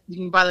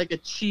buy like a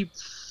cheap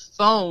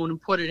phone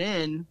and put it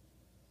in,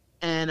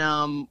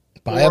 and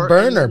buy a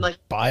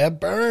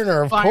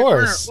burner, of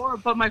course.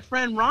 But my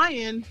friend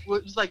Ryan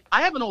was like,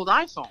 I have an old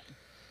iPhone,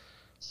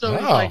 so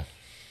he's like,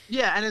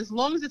 yeah, and as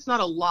long as it's not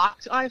a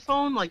locked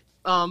iPhone, like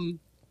and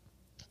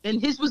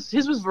his was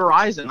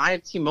Verizon. I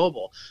have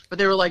T-Mobile, but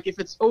they were like, if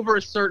it's over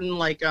a certain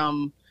like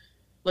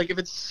if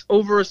it's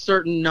over a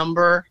certain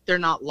number, they're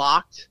not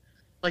locked.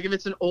 Like, if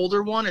it's an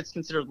older one, it's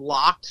considered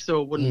locked,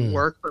 so it wouldn't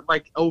work. But,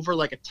 like, over,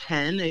 like, a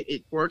 10,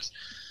 it works.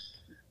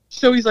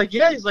 So he's like,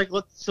 yeah. He's like,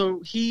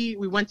 we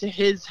went to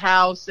his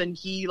house, and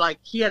he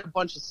had a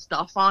bunch of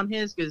stuff on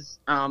his because,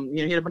 he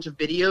had a bunch of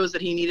videos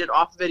that he needed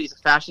off of it. He's a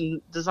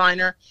fashion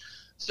designer.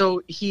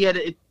 So he had,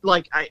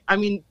 I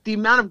mean, the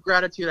amount of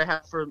gratitude I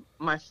have for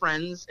my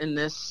friends in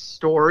this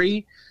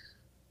story,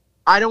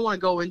 I don't want to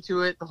go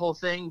into it, the whole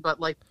thing, but,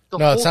 like,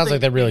 it sounds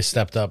like they really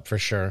stepped up for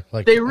sure.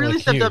 Like, they really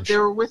stepped up. They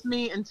were with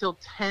me until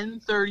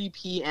 10:30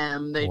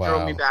 p.m. They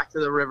drove me back to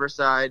the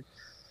Riverside.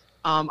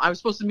 I was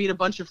supposed to meet a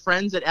bunch of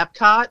friends at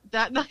Epcot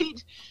that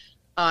night.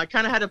 I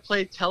kind of had to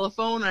play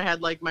telephone. I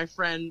had like my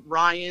friend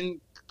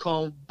Ryan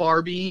call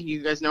Barbie.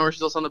 You guys know her.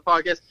 She's also on the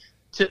podcast.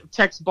 To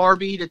text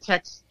Barbie, to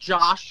text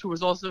Josh, who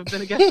has also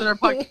been a guest on our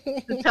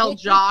podcast, to tell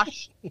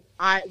Josh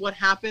what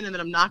happened and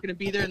that I'm not going to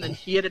be there. And then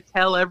he had to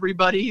tell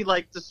everybody,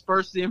 like,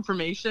 disperse the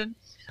information.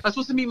 I was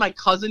supposed to meet my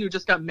cousin who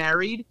just got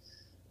married,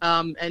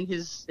 and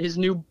his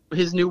new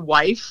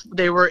wife.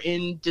 They were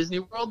in Disney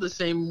World the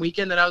same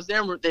weekend that I was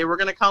there. And they were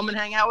going to come and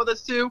hang out with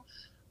us too.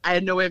 I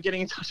had no way of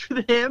getting in touch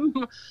with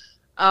him.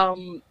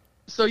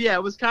 So yeah,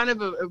 it was kind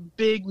of a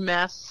big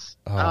mess.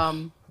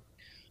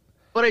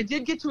 But I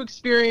did get to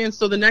experience.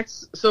 So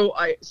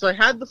I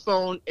had the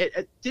phone.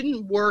 It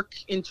didn't work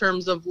in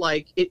terms of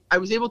like it. I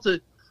was able to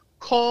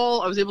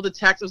call. I was able to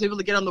text. I was able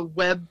to get on the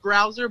web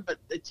browser, but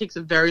it takes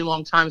a very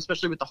long time,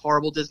 especially with the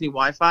horrible Disney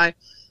Wi-Fi,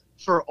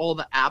 for all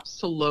the apps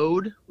to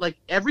load. Like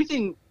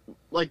everything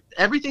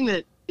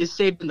that is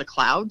saved in the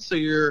cloud. So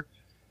you're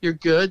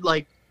good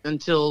like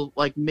until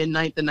like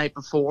midnight the night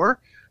before.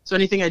 So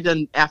anything I'd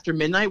done after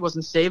midnight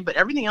wasn't saved, but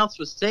everything else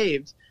was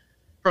saved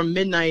from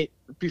midnight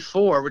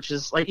before, which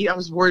is like, I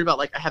was worried about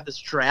like, I have this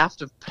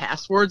draft of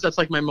passwords. That's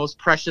like my most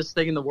precious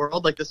thing in the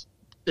world. Like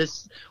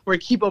this where I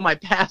keep all my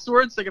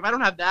passwords. Like if I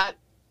don't have that,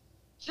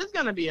 it's just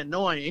going to be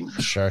annoying.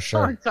 Sure.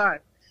 Long time.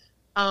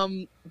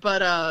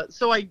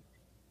 So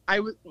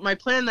my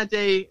plan that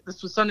day,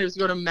 this was Sunday, was to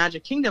go to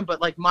Magic Kingdom,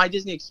 but like my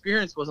Disney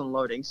experience wasn't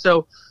loading.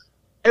 So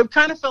it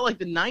kind of felt like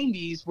the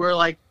 90s where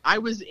like I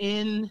was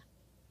in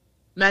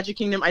Magic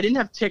Kingdom. I didn't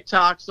have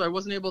TikTok, so I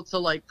wasn't able to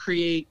like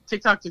create.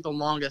 TikTok took the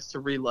longest to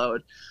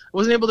reload. I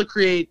wasn't able to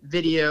create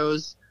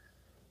videos.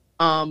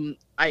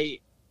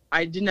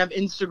 I didn't have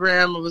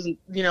Instagram. I wasn't,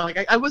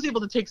 I was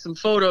able to take some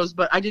photos,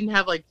 but I didn't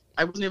have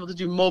I wasn't able to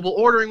do mobile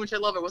ordering, which I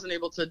love. I wasn't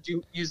able to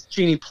use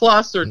Genie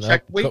Plus or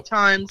check wait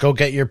times. Go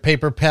get your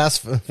paper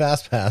fast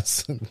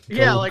pass. I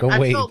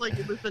felt like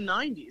it was the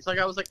 90s. Like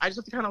I was like, I just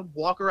have to kind of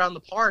walk around the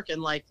park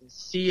and like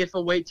see if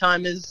a wait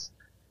time is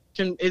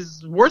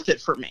worth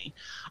it for me.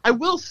 I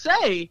will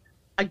say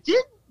I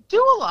did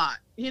do a lot.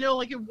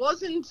 It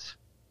wasn't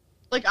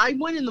like I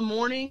went in the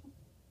morning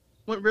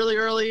went really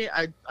early.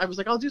 I was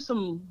like, I'll do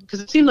some,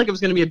 because it seemed like it was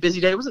going to be a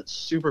busy day. It wasn't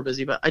super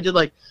busy, but I did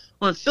like,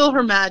 want to feel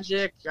her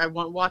magic. I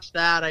want to watch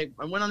that. I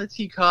went on the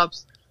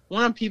teacups,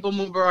 went on People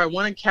Mover. I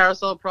went on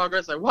Carousel of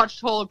Progress. I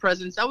watched Hall of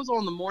Presidents. That was all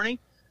in the morning.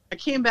 I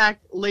came back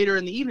later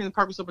in the evening. The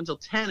park was open until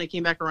 10. I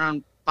came back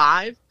around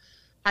 5,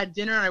 had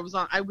dinner, and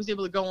I was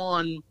able to go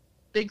on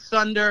Big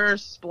Thunder,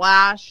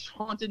 Splash,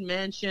 Haunted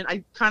Mansion.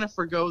 I kind of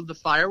forgo the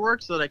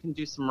fireworks so that I can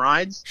do some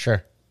rides.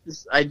 Sure.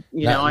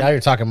 Now you're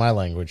talking my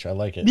language. I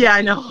like it. Yeah,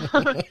 I know.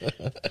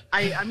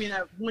 I mean,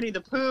 Winnie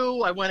the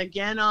Pooh. I went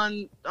again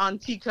on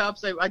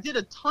teacups. I did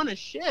a ton of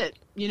shit.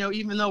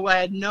 Even though I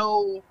had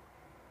no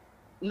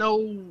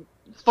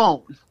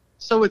phone,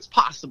 so it's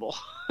possible.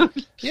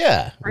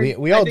 Yeah,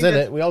 we all did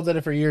it. We all did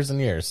it for years and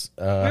years.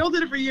 We all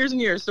did it for years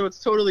and years, so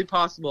it's totally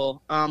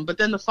possible. But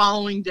then the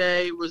following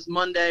day was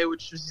Monday,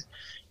 which was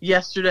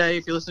yesterday.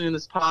 If you're listening to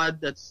this pod,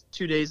 that's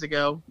 2 days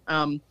ago.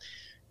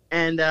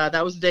 And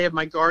that was the day of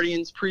my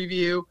Guardians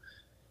preview.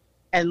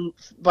 And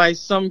by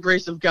some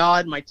grace of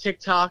God, my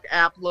TikTok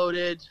app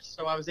loaded.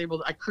 So I was able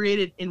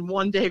to, in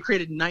one day, I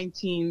created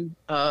 19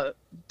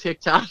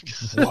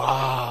 TikToks.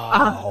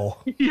 Wow.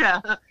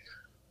 Yeah.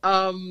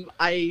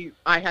 I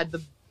had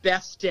the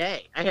best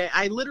day.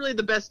 I literally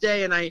the best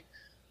day. And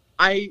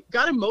I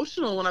got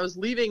emotional when I was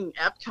leaving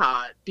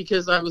Epcot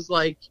because I was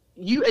like,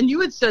 you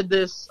had said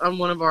this on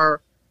one of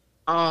our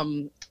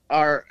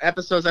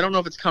episodes. I don't know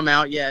if it's come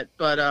out yet,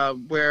 but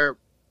where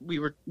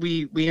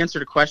we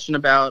answered a question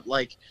about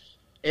like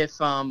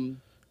if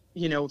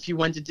if you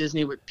went to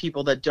Disney with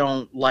people that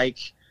don't like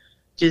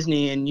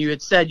Disney, and you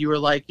had said you were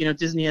like,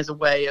 Disney has a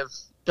way of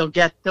they'll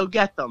get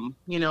them,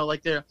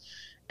 like they're,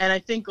 and I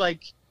think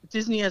like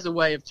Disney has a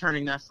way of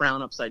turning that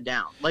frown upside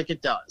down, like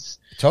it does.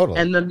 Totally.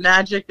 And the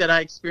magic that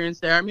I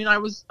experienced there, I mean, I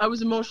was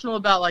emotional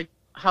about like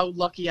how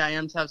lucky I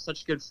am to have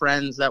such good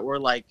friends that were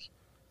like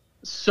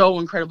so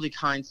incredibly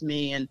kind to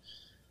me. And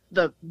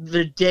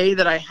the day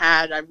that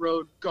I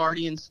rode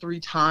Guardians 3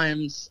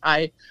 times.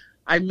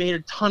 I made a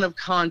ton of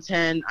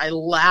content. I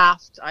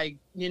laughed. I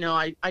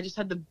just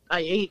had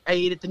I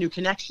ate at the new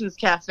Connections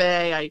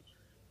Cafe.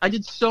 I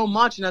did so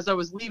much. And as I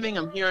was leaving,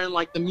 I'm hearing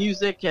like the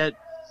music at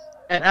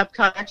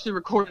Epcot. I actually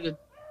recorded a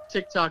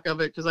TikTok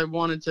of it because I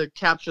wanted to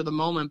capture the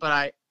moment,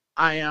 but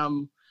I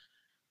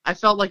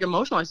felt like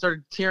emotional. I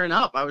started tearing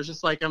up. I was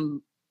just like,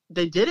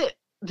 they did it.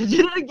 They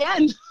did it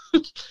again.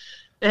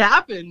 It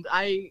happened.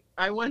 I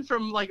went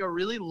from like a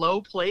really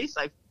low place.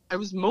 I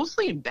was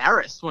mostly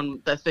embarrassed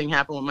when that thing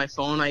happened with my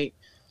phone.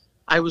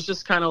 I was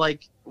just kind of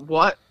like,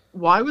 what?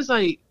 Why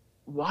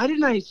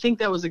didn't I think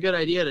that was a good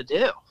idea to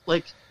do?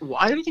 Like,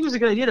 why did I think it was a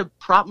good idea to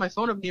prop my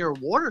phone up near a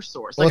water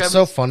source? Well, like, it's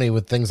so funny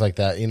with things like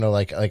that.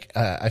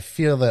 I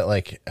feel that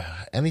like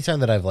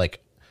anytime that I've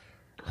like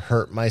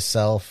hurt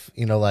myself,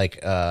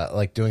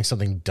 like doing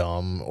something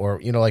dumb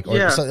or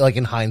something like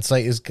in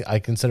hindsight is I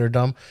consider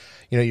dumb.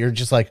 You're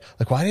just like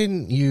why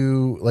didn't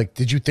you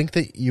did you think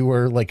that you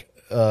were like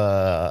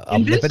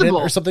omnipotent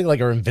or something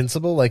or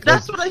invincible?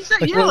 That's what I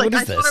said. Yeah, what I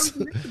is thought I this? was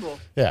invincible.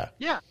 Yeah.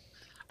 Yeah.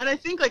 And I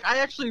think I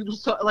actually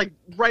was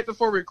right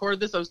before we recorded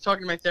this, I was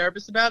talking to my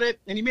therapist about it,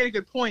 and he made a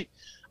good point.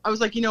 I was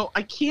like,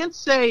 I can't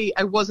say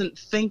I wasn't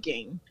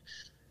thinking.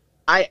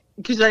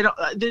 Because I don't.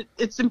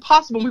 It's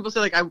impossible when people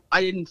say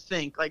I didn't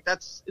think.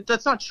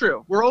 That's not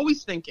true. We're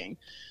always thinking.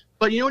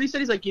 But you know what he said?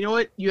 He's like, you know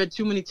what? You had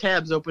too many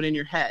tabs open in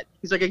your head.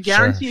 He's like, I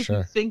guarantee if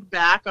you think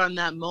back on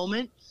that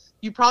moment,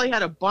 you probably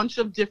had a bunch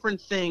of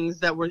different things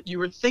that you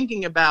were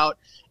thinking about,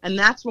 and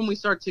that's when we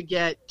start to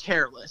get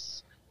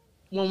careless,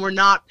 when we're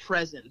not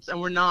present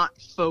and we're not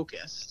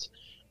focused.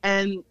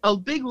 And a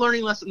big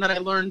learning lesson that I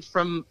learned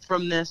from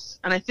this,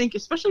 and I think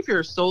especially if you're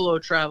a solo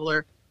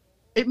traveler,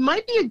 it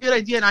might be a good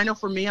idea, and I know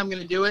for me, I'm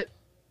going to do it.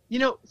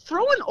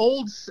 Throw an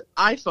old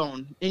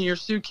iPhone in your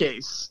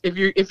suitcase if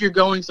you're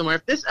going somewhere.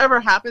 If this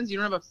ever happens, you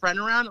don't have a friend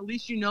around, at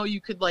least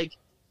you could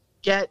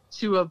get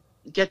to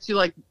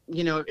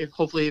if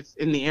hopefully if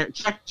in the air,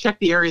 check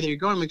the area that you're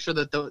going, make sure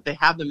that they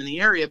have them in the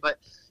area. But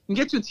you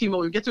can get to a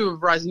T-Mobile, you get to a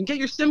Verizon, you get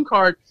your SIM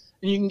card,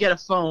 and you can get a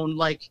phone.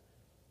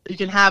 You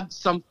can have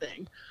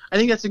something. I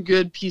think that's a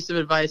good piece of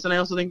advice. And I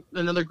also think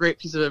another great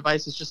piece of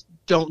advice is just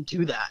don't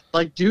do that.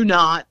 Do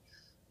not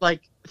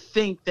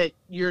think that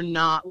you're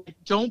not.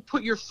 Don't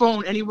put your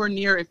phone anywhere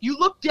near. If you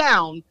look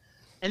down,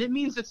 and it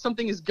means that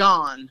something is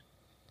gone,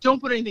 don't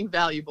put anything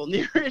valuable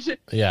near it.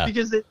 Yeah.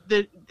 Because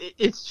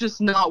it's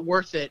just not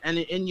worth it,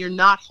 and you're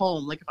not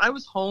home. If I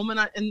was home and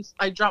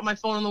I dropped my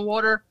phone in the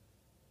water,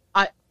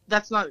 I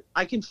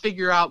can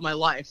figure out my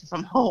life if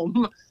I'm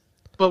home.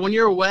 But when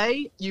you're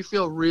away, you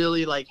feel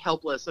really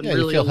helpless and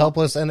really you feel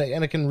helpless, and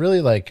it can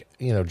really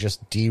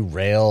just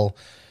derail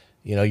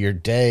your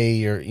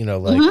day,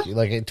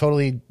 it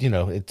totally,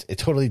 it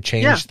totally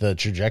changed the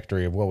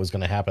trajectory of what was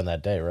going to happen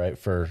that day, right?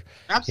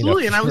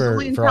 Absolutely. And I was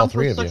only in town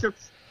for such a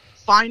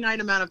finite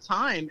amount of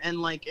time. And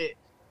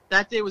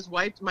that day was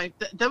wiped.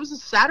 That was a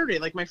Saturday.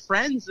 Like, my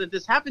friends that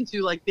this happened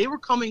to, like, they were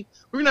coming.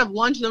 We were gonna have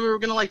lunch, and then we were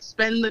gonna like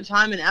spend the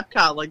time in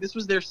Epcot. Like, this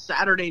was their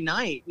Saturday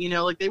night. You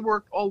know, like they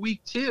worked all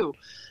week too,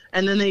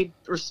 and then they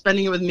were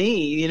spending it with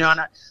me. You know,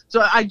 and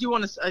so I do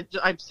want to.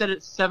 I've said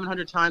it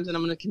 700 times, and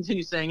I'm going to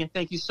continue saying it.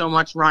 Thank you so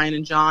much, Ryan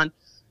and John.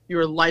 You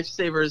are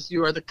lifesavers.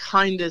 You are the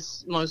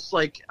kindest, most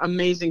like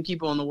amazing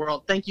people in the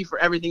world. Thank you for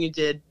everything you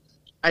did.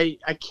 I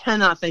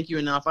cannot thank you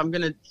enough. I'm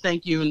going to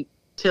thank you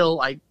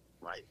until I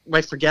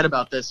forget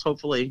about this.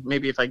 Hopefully,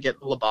 maybe if I get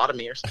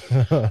lobotomy or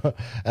something.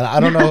 And I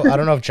don't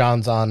know if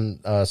John's on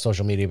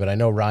social media, but I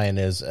know Ryan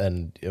is,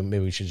 and maybe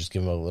we should just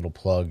give him a little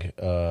plug.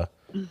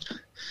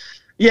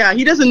 Yeah,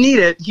 he doesn't need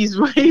it. He's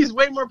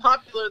way more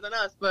popular than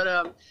us.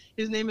 But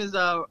his name is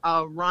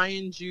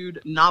Ryan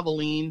Jude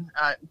Noveline.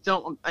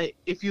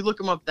 If you look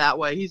him up that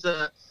way, he's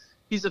a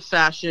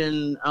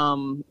fashion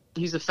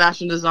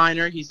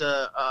designer.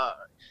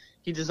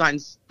 He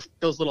designs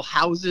those little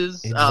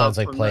houses. He designs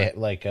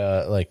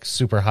like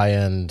super high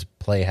end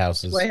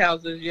playhouses.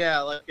 Playhouses, yeah.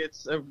 Like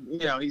it's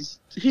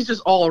he's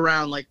just all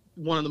around like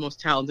one of the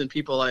most talented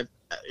people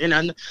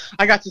and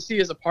I got to see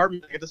his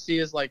apartment. I got to see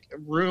his like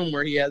room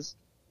where he has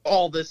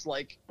all this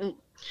like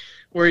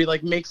where he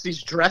like makes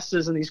these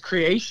dresses and these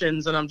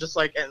creations, and I'm just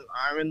like, and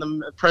I'm in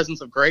the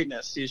presence of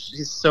greatness.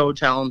 He's so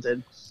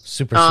talented.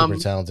 Super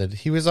talented.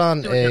 He was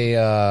on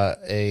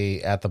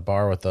a at the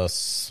bar with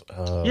us.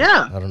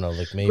 Yeah, I don't know,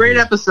 like maybe great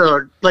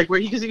episode, like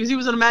where because he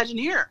was an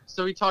Imagineer,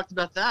 so he talked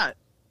about that.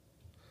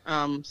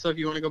 So if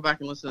you want to go back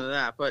and listen to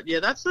that, but yeah,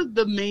 that's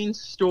the main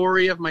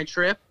story of my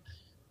trip.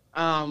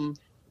 And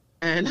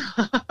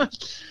but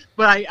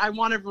I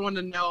want everyone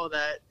to know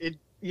that it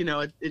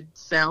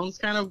sounds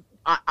kind of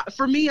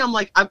for me. I'm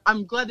like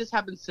I'm glad this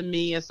happens to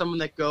me as someone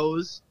that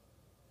goes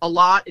a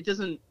lot. It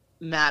doesn't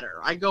matter.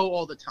 I go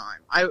all the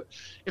time.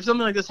 If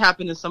something like this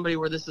happened to somebody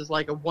where this is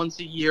like a once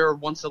a year or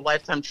once a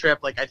lifetime trip,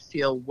 like I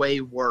feel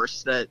way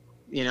worse that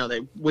they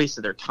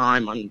wasted their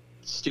time on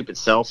stupid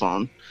cell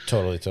phone.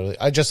 Totally.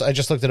 I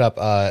just looked it up.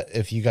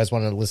 If you guys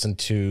want to listen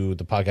to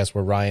the podcast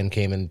where Ryan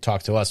came and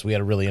talked to us, we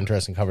had a really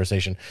interesting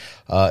conversation.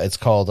 It's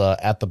called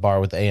At the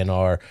Bar with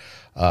A&R,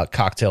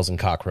 Cocktails and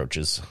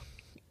Cockroaches.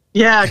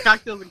 Yeah,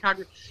 cocktails and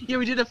cockroaches. Yeah,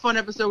 we did a fun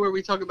episode where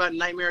we talk about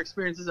nightmare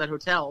experiences at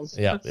hotels.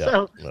 Yeah.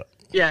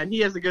 Yeah, and he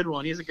has a good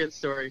one. He has a good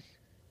story.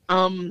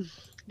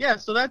 Yeah,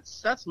 so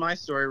that's my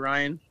story,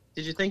 Ryan.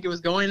 Did you think it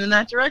was going in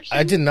that direction?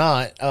 I did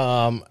not.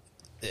 I'm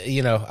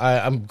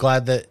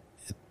glad that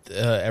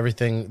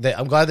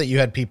I'm glad that you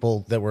had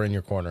people that were in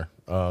your corner,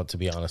 to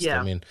be honest. Yeah.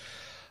 I mean,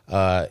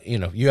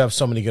 you have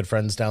so many good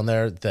friends down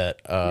there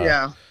that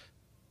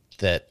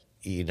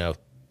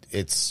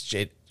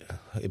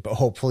it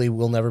hopefully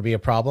will never be a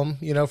problem,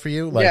 for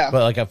you. Like, yeah.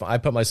 But like if I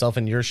put myself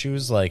in your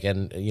shoes, like,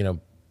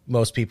 and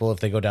most people, if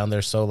they go down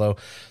there solo,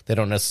 they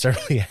don't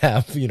necessarily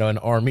have, an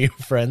army of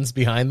friends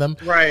behind them.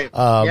 Right.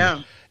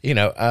 Yeah.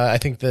 I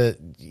think that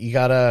you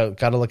gotta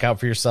look out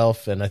for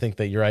yourself. And I think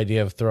that your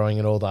idea of throwing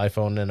an old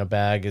iPhone in a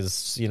bag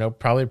is,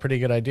 probably a pretty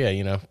good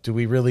idea. Do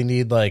we really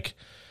need like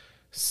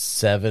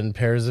 7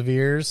 pairs of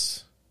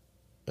ears?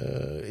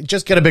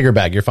 Just get a bigger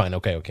bag. You're fine.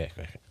 Okay.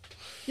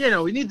 Yeah,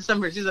 no, we need the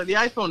 7 pairs. The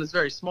iPhone is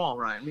very small,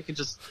 Ryan. I can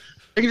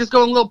just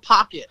go in a little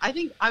pocket. I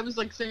think I was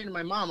like saying to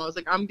my mom, I was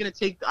like,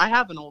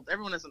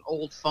 everyone has an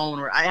old phone,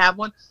 or I have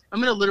one. I'm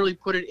going to literally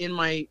put it in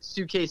my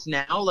suitcase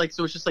now. Like,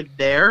 so it's just like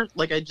there.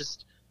 Like, I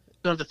just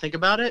don't have to think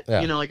about it.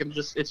 Yeah. Like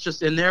it's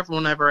just in there for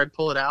whenever I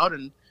pull it out.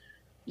 And,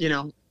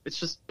 it's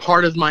just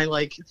part of my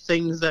like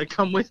things that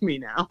come with me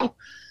now.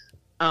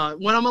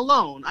 When I'm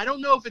alone, I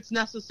don't know if it's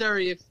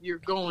necessary if you're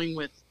going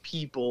with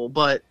people,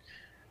 but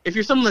if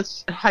you're someone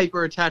that's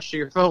hyper attached to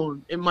your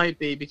phone, it might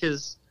be,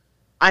 because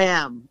I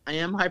am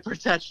hyper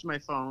attached to my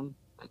phone.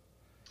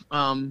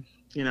 I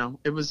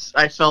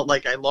felt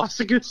like I lost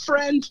a good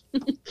friend.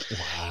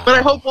 Wow. But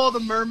I hope all the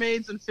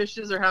mermaids and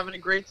fishes are having a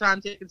great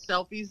time taking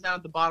selfies down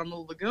at the bottom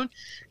of the lagoon.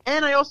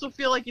 And I also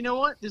feel like,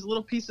 there's a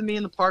little piece of me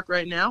in the park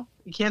right now.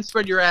 You can't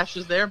spread your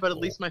ashes there, but at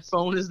least my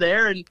phone is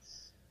there, and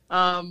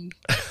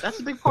that's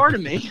a big part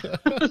of me.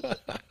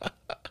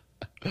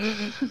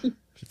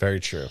 Very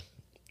true.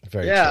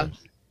 Very yeah. true.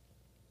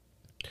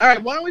 All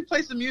right, why don't we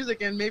play some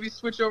music and maybe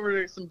switch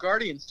over to some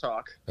Guardians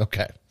talk?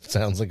 Okay,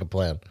 sounds like a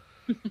plan.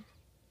 One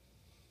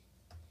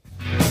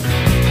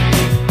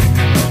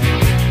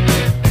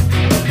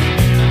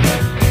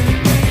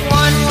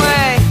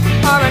way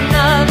or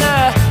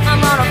another,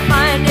 I'm gonna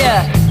find you.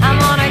 I'm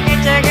gonna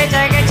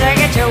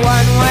get you.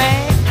 One way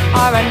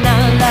or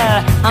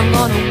another, I'm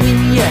gonna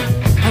win you.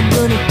 I'm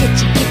gonna get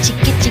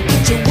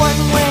you.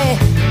 One way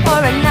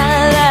or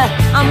another,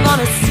 I'm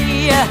gonna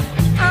see you.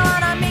 I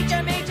wanna meet you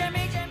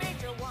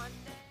one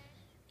day.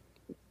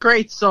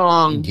 Great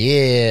song.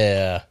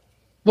 Yeah.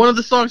 One of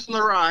the songs from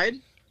the ride.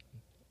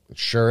 It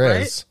sure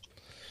Right? is.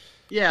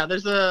 Yeah,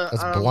 there's a...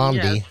 That's Blondie.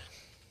 Yeah,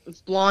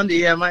 it's Blondie.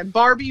 Yeah, my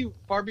Barbie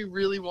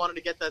really wanted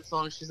to get that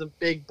song. She's a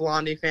big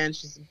Blondie fan.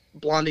 She's a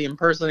Blondie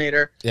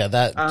impersonator. Yeah,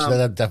 that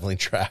definitely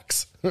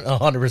tracks.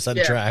 100%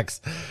 Yeah.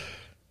 tracks.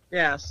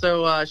 Yeah,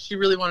 so she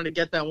really wanted to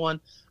get that one.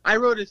 I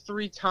rode it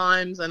 3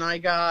 times, and I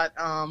got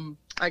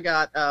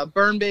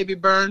Burn Baby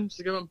Burn.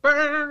 She's going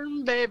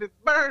Burn Baby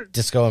Burn.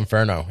 Disco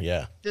Inferno,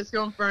 yeah.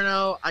 Disco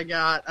Inferno. I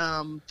got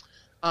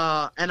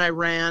and I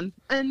ran.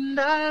 Got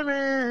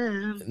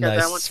Nice.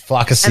 that one.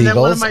 Flock of Seagulls. And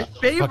then one of my I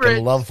favorites.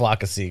 fucking love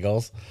Flock of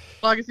Seagulls.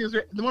 Flock of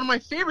Seagulls. One of my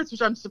favorites,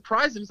 which I'm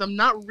surprised because I'm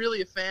not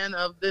really a fan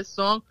of this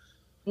song,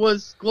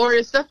 was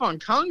Gloria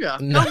Estefan, Conga.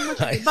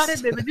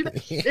 Nice.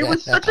 It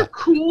was such a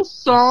cool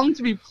song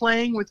to be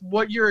playing with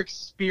what you're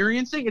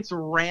experiencing. It's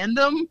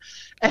random,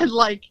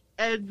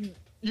 and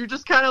you're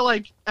just kind of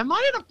like, am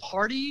I at a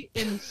party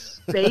in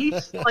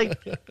space? Like,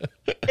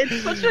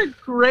 it's such a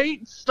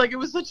great, like, it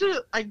was such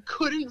a, I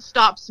couldn't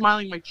stop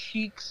smiling. My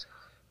cheeks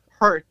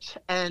hurt.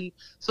 And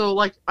so,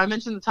 like I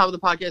mentioned at the top of the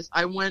podcast,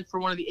 I went for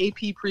one of the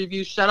AP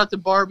previews. Shout out to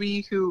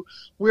Barbie, who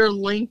we're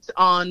linked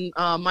on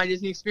My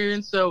Disney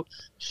Experience. So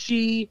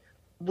she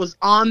was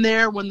on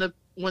there when the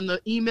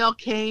email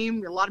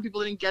came. A lot of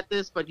people didn't get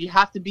this, but you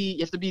have to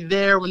be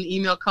there when the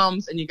email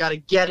comes, and you got to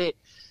get it.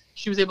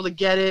 She was able to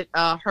get it.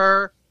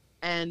 Her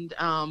and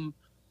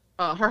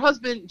her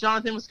husband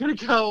Jonathan was going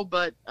to go,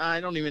 but I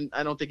don't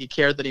think he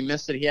cared that he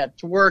missed it. He had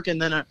to work,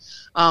 and then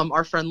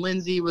our friend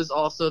Lindsay was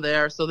also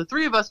there. So the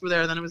 3 of us were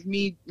there. Then it was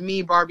me,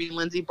 Barbie, and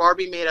Lindsay.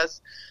 Barbie made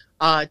us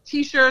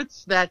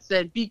T-shirts that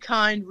said "Be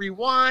Kind,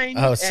 Rewind."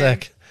 Oh,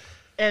 sick!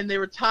 And they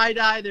were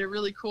tie-dye. They're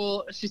really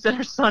cool. She said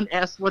her son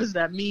asked, "What does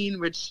that mean?"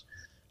 Which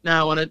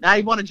now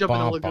I want to jump in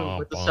a lagoon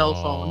with the cell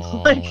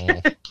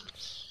phones.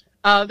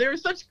 They were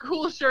such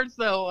cool shirts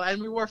though,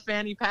 and we wore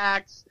fanny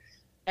packs.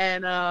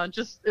 And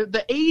just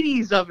the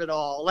 80s of it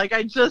all. Like,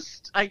 I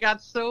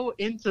got so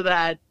into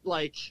that,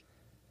 like,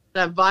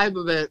 that vibe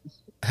of it.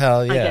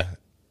 Hell yeah.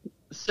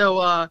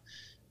 So,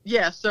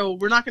 so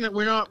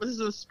this is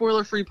a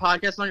spoiler-free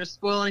podcast. I'm not going to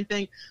spoil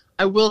anything.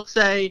 I will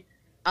say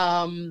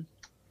one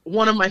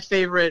of my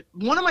favorite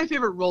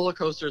roller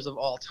coasters of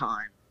all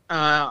time.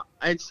 I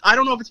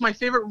don't know if it's my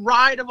favorite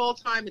ride of all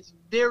time. It's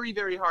very,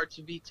 very hard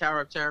to beat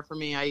Tower of Terror for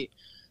me.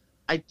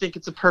 I think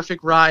it's a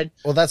perfect ride.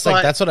 Well, that's what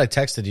I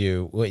texted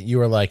you. You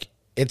were like,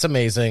 it's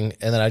amazing.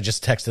 And then I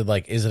just texted,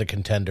 like, is it a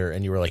contender?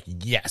 And you were like,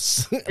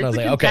 yes. And I was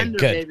like, okay,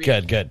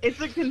 good.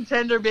 It's a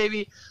contender,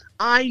 baby.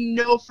 I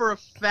know for a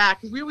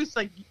fact, because we always,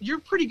 like, you're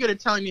pretty good at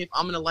telling me if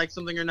I'm going to like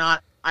something or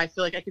not. I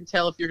feel like I can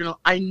tell if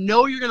I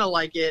know you're going to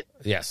like it.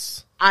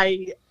 Yes.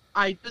 I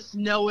just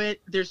know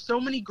it. There's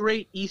so many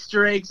great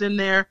Easter eggs in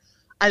there.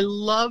 I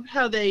love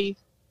how they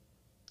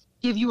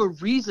give you a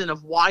reason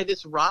of why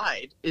this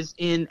ride is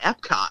in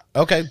Epcot.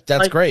 Okay,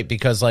 that's great,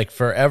 because like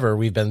forever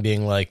we've been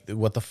being like,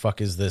 what the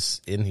fuck is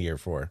this in here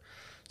for?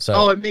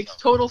 So it makes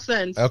total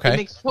sense. Okay. It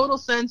makes total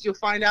sense. You can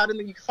find out in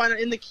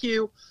the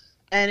queue,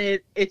 and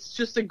it's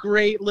just a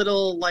great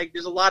little, like,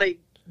 there's a lot of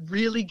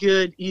really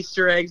good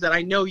Easter eggs that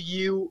I know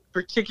you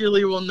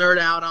particularly will nerd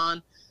out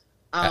on.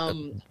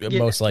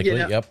 Most likely.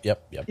 Yep.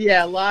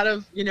 Yeah, a lot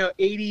of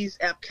 80s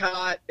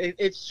Epcot.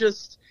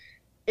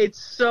 It's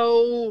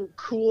so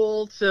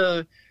cool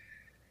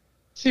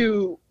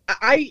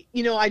I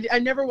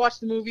never watched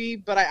the movie,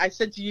 but I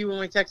said to you when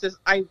we texted,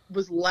 I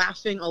was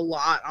laughing a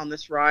lot on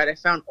this ride. I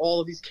found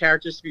all of these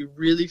characters to be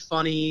really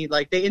funny.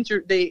 Like, they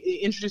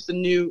introduced a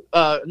new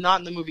not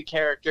in the movie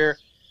character,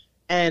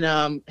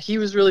 and he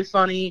was really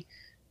funny.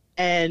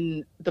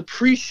 And the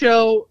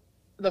pre-show,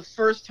 the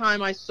first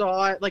time I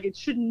saw it, like, it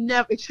should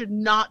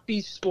not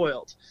be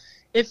spoiled.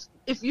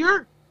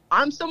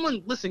 I'm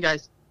someone, listen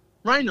guys,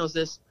 Ryan knows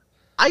this.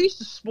 I used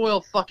to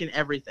spoil fucking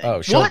everything.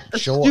 Oh, she'll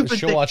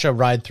watch a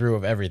ride through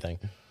of everything.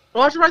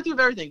 Watch a ride through of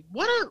everything.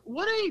 What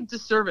a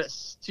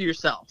disservice to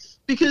yourself.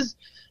 Because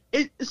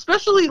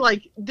especially,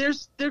 like, they're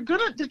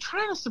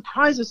trying to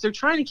surprise us. They're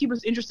trying to keep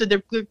us interested.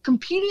 They're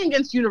competing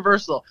against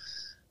Universal.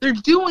 They're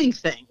doing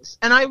things.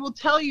 And I will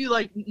tell you,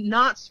 like,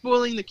 not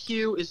spoiling the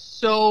queue is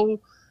so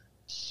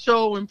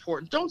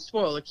important. Don't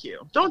spoil the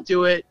queue. Don't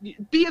do it.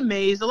 Be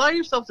amazed. Allow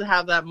yourself to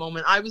have that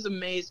moment. I was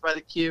amazed by the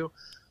queue.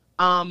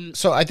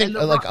 So I think,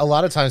 like, a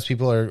lot of times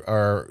people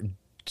are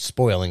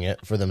spoiling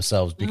it for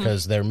themselves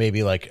because they're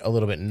maybe, like, a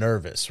little bit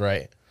nervous,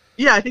 right?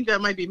 Yeah, I think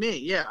that might be me.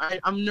 Yeah,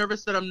 I'm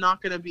nervous that I'm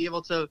not going to be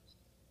able to.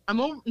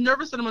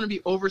 Nervous that I'm going to be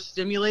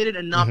overstimulated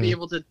and not be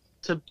able to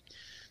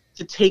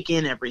take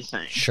in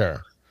everything.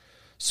 Sure.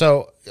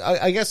 So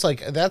I guess,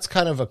 like, that's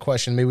kind of a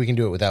question. Maybe we can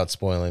do it without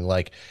spoiling.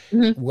 Like,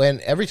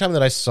 every time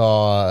that I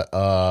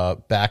saw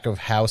back of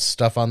house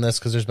stuff on this,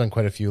 because there's been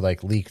quite a few,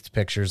 like, leaked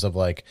pictures of,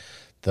 like,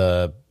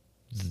 the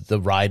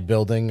ride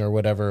building or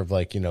whatever, of,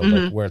 like,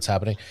 like where it's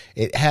happening,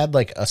 it had,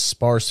 like, a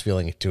sparse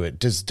feeling to it.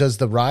 Does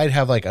the ride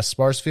have, like, a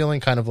sparse feeling,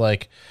 kind of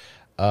like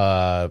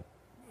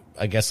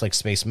I guess, like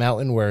Space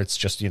Mountain, where it's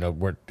just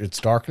where it's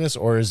darkness,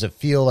 or does it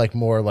feel like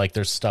more like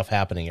there's stuff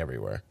happening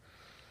everywhere?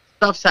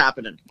 Stuff's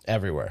happening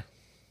everywhere.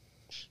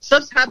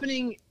 Stuff's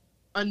happening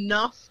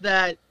enough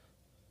that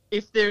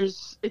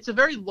it's a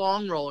very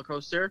long roller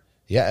coaster.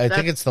 Yeah, I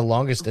think it's the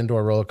longest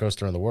indoor roller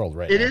coaster in the world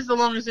right now. It is the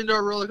longest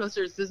indoor roller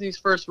coaster. It's Disney's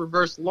first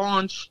reverse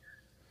launch.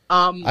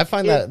 I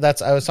find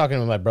I was talking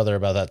to my brother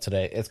about that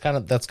today. That's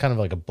kind of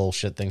like a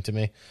bullshit thing to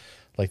me.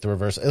 like the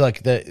reverse,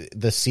 like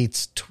the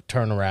seats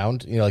turn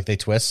around, you know, like they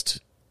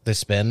twist, they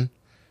spin,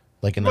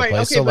 like in their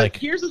place. Okay, so but like,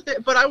 here's the thing.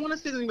 But I want to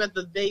say something about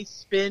the they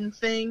spin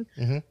thing.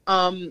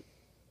 mm-hmm.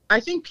 I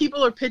think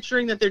people are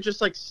picturing that they're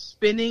just like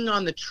spinning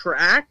on the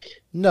track.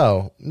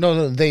 No,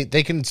 they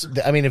can.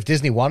 I mean, if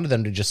Disney wanted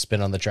them to just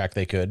spin on the track,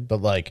 they could.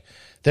 But like,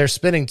 they're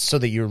spinning so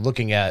that you're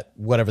looking at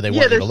whatever they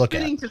want you to look at. Yeah,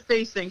 they're spinning to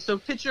face things. So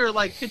picture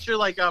like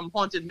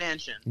Haunted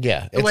Mansion.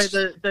 Yeah, the way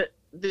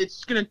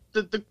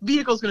the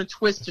vehicle's gonna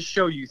twist to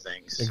show you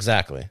things.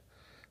 Exactly.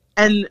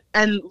 And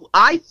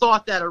I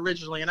thought that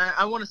originally, and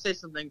I want to say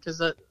something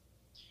because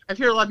I've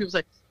heard a lot of people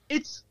say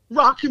it's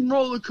Rock and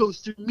Roller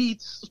Coaster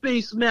meets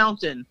Space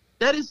Mountain.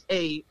 That's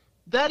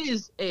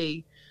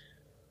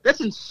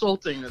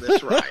insulting to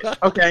this ride.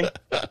 Okay.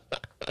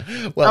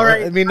 Well, all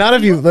right. I mean, not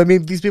of you. I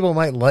mean, these people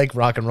might like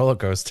Rock and Roller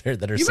Coaster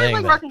that are you saying might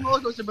like that. Rock and Roller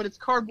Coaster, but it's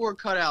cardboard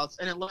cutouts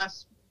and it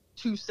lasts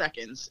 2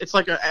 seconds. It's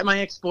like my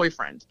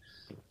ex-boyfriend.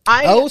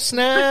 Oh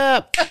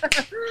snap!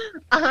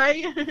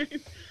 I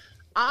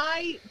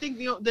think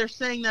they're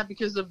saying that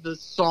because of the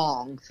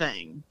song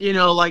thing. You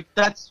know, like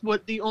that's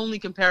what the only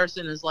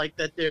comparison is, like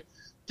that they're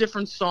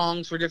different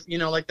songs for different. You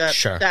know, like that.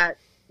 Sure. That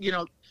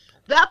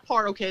that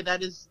part. Okay,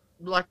 that is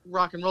like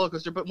Rock and Roller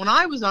Coaster. But when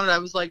I was on it, I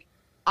was like,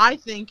 I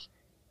think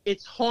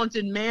it's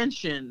Haunted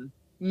Mansion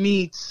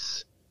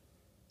meets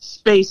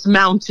Space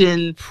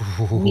Mountain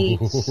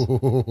meets.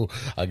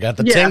 I got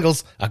the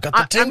tingles. I got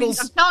the tingles.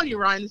 I'm telling you,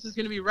 Ryan, this is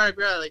going to be right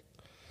like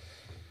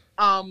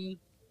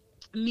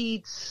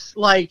meets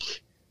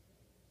like,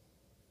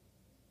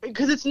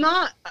 because it's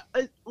not.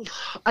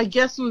 I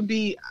guess it would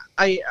be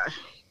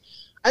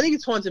I think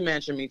it's Haunted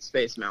Mansion meets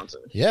Space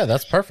Mountain. Yeah,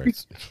 that's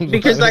perfect.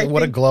 Because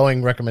what a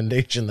glowing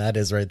recommendation that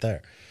is right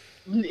there.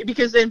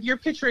 Because if you're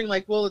picturing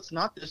like, well, it's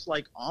not this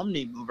like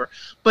Omni mover,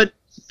 but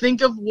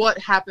think of what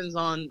happens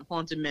on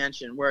Haunted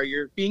Mansion where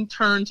you're being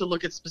turned to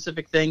look at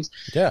specific things.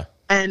 Yeah.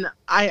 And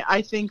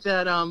I think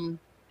that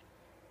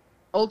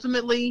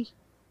ultimately,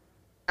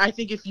 I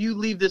think if you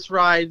leave this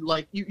ride,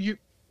 like the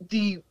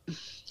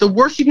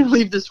worst you can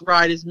leave this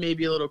ride is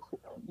maybe a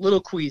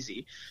little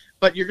queasy,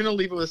 but you're gonna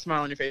leave it with a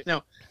smile on your face.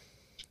 Now,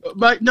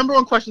 my number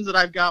one questions that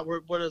I've got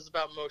were what is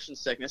about motion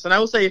sickness, and I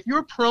will say if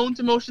you're prone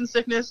to motion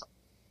sickness,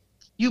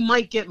 you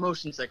might get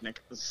motion sickness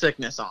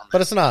on this.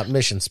 But it's not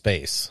Mission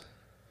Space.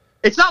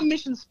 It's not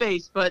Mission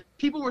Space, but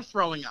people were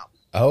throwing up.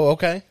 Oh,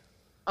 okay.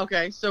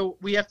 Okay, so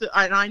we have to.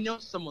 I know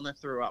someone that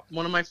threw up.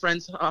 One of my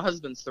friends'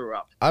 husbands threw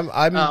up. I'm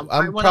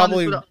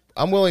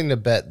willing to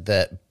bet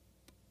that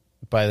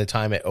by the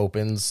time it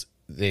opens,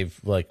 they've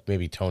like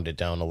maybe toned it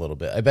down a little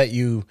bit. I bet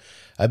you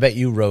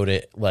wrote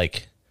it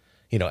like,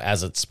 you know,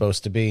 as it's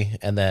supposed to be,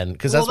 and then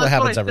because that's what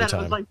happens every time.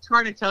 I was like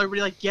trying to tell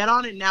everybody, like, get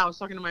on it now. I was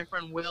talking to my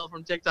friend Will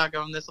from TikTok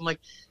on this. I'm like,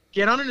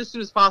 get on it as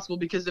soon as possible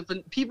because if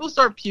people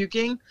start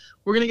puking,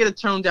 we're gonna get a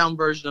toned down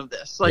version of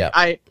this.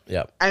 Like,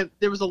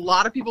 there was a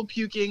lot of people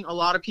puking, a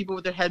lot of people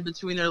with their head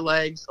between their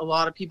legs, a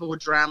lot of people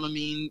with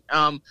Dramamine.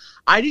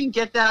 I didn't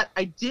get that.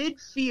 I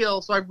did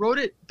feel so. I wrote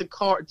it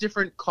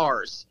different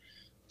cars,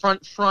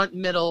 front,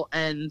 middle,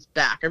 and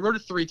back. I wrote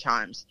it 3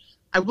 times.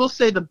 I will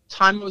say the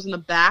time I was in the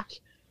back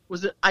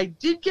was that I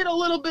did get a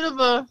little bit of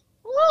a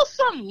little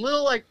something,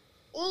 like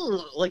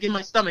in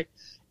my stomach,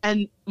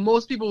 and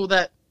most people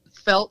that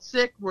felt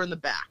sick were in the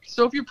back.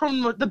 So if you're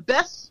prone, the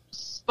best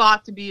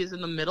spot to be is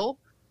in the middle.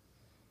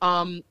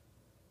 I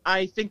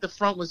think the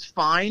front was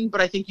fine,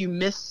 but I think you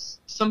miss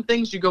some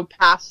things. You go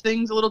past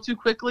things a little too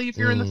quickly if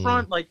you're in the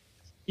front. Like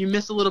you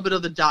miss a little bit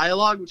of the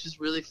dialogue, which is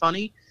really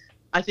funny.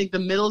 I think the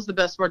middle is the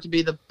best part to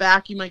be. The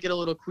back you might get a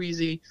little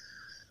queasy.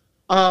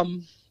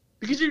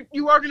 Because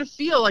you are going to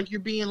feel like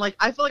you're being like,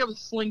 I feel like I was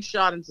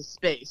slingshot into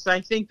space.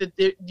 I think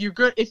that you're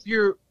good if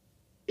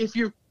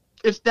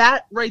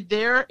that right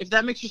there, if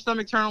that makes your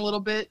stomach turn a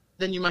little bit,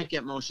 then you might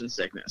get motion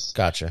sickness.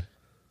 Gotcha.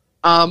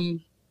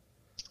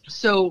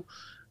 So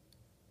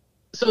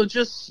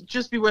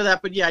just beware of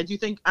that. But yeah, I do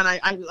think, and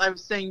I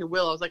was saying to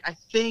Will, I was like, I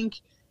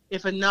think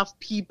if enough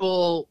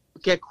people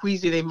get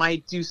queasy, they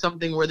might do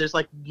something where there's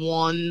like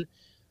one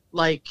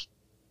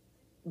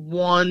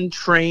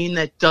train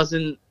that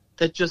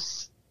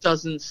just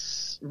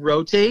doesn't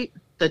rotate,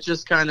 that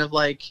just kind of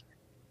like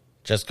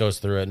just goes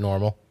through it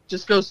normal.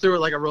 Just goes through it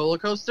like a roller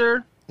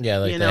coaster. Yeah,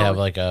 like they have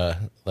like a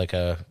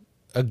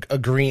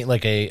green,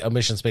 like a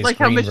Mission Space like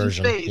green Mission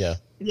version. Space.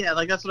 Yeah,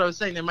 like that's what I was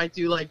saying. They might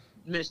do like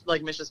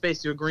Mission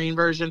Space, do a green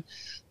version,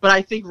 but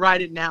I think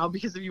ride it now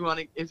because if you want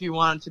it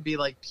to be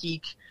like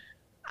peak,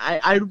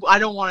 I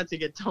don't want it to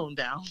get toned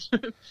down.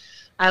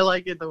 I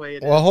like it the way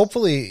it is. Well,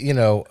 hopefully,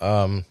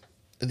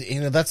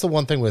 that's the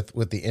one thing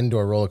with the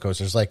indoor roller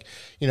coasters, like,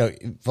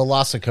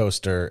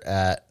 Velocicoaster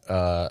at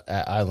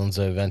Islands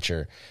of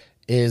Adventure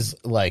is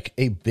like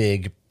a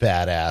big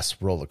badass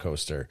roller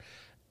coaster,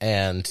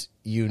 and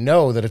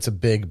that it's a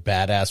big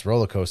badass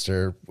roller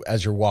coaster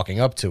as you're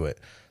walking up to it.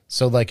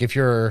 So like if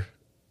you're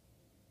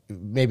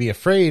maybe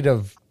afraid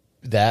of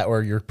that,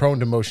 or you're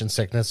prone to motion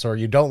sickness, or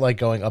you don't like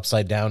going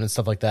upside down and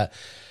stuff like that,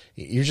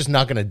 you're just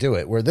not going to do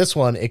it. Where this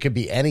one, it could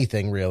be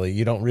anything really.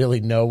 You don't really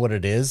know what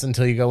it is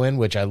until you go in,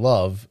 which I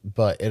love,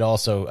 but it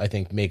also, I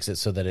think, makes it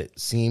so that it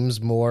seems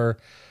more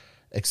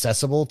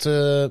accessible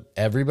to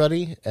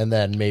everybody. And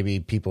then maybe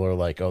people are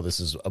like, oh, this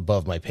is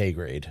above my pay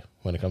grade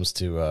when it comes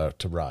to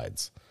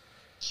rides.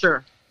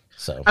 Sure.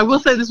 So I will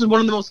say this is one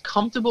of the most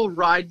comfortable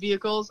ride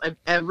vehicles I've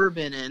ever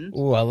been in.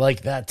 ooh, I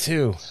like that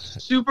too.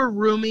 Super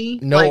roomy.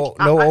 No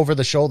over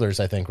the shoulders,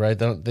 I think, right?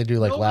 Don't they do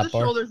like no lap over the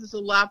bar? shoulders. It's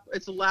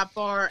a lap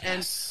bar,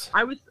 Yes.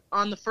 and I was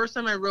on the first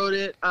time I rode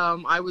it.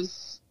 I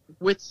was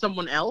with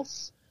someone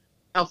else,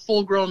 a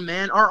full-grown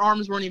man. Our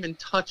arms weren't even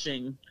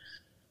touching.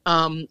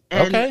 And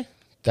Okay,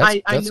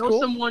 that's I know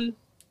cool. someone.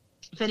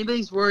 If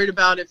anybody's worried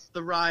about if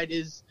the ride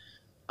is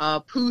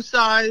poo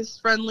size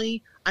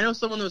friendly, I know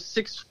someone that was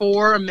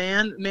 6'4", a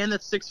man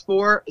that's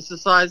 6'4", is the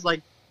size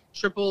like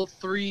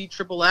 333,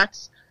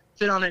 XXX,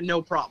 fit on it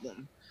no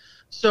problem.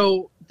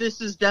 So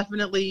this is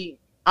definitely,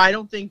 I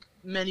don't think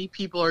many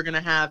people are going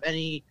to have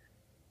any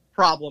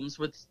problems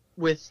with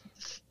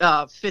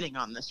fitting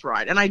on this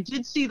ride. And I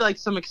did see like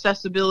some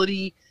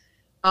accessibility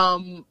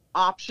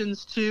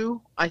options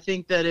too. I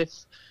think that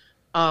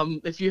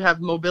if you have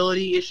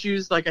mobility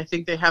issues, like I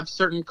think they have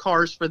certain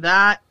cars for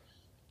that.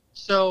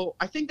 So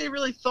I think they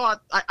really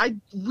thought. I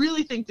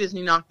really think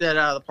Disney knocked that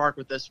out of the park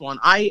with this one.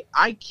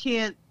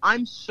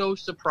 I'm so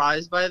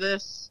surprised by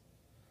this.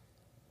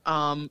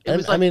 And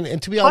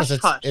to be honest,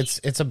 hush.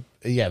 it's a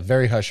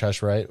very hush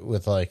hush, right?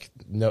 With like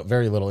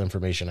very little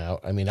information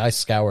out. I mean, I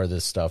scour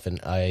this stuff, and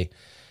I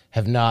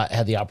have not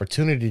had the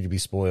opportunity to be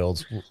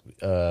spoiled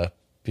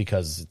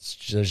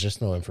because there's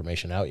just no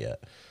information out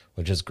yet,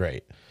 which is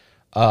great.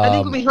 I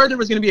think when we heard there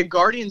was going to be a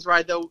Guardians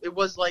ride, though, it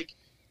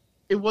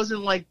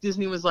wasn't like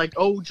Disney was like,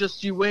 oh,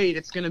 just you wait,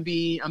 it's going to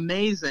be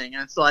amazing.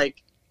 And it's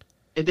like,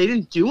 they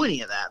didn't do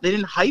any of that. They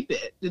didn't hype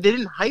it. They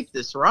didn't hype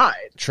this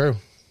ride. True.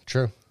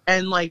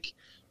 And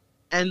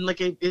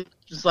it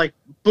just like,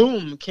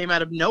 boom, came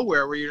out of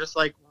nowhere where you're just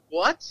like,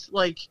 what?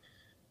 Like,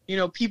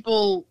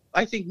 people,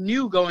 I think,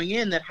 knew going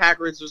in that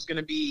Hagrid's was going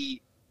to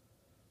be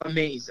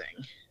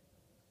amazing.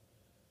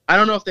 I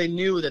don't know if they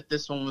knew that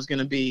this one was going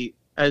to be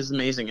as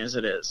amazing as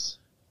it is.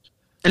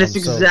 And it's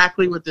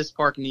exactly what this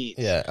park needs.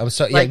 Yeah,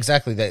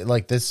 exactly. That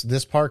like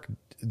this park.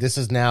 This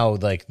is now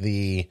like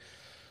the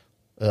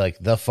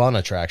fun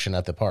attraction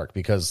at the park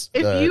because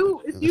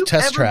if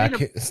test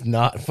track is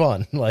not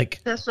fun.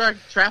 Like test track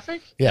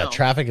traffic. Yeah, No.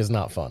 traffic is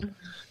not fun.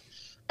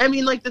 I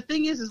mean, like the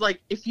thing is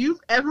like if you've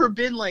ever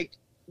been like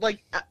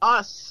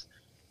us,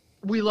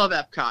 we love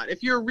Epcot.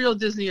 If you're a real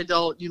Disney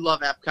adult, you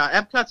love Epcot.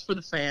 Epcot's for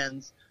the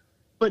fans.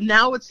 But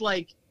now it's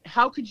like,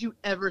 how could you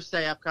ever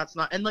say Epcot's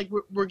not? And like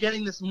we're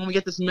getting this when we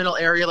get this middle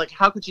area. Like,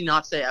 how could you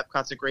not say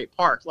Epcot's a great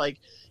park? Like,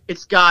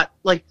 it's got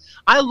like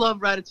I love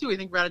Ratatouille. I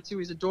think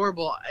Ratatouille is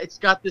adorable. It's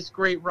got this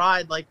great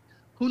ride. Like,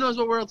 who knows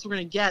what else we're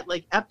gonna get?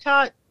 Like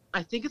Epcot,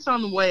 I think it's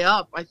on the way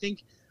up. I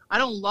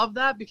don't love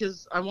that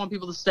because I want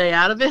people to stay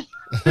out of it.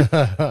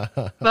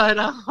 But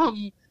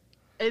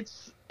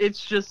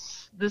it's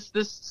just this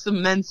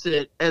cements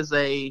it as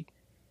a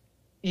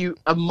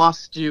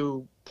must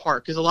do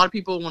park, because a lot of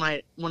people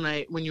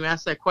when you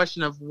ask that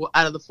question of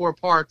out of the 4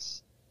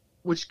 parks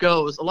which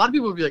goes, a lot of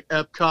people would be like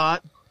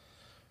Epcot.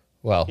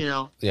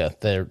 Well, yeah,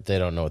 they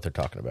don't know what they're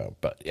talking about,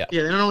 but yeah, they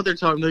don't know what they're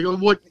talking. They go,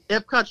 what?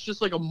 Epcot's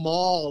just like a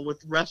mall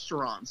with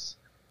restaurants,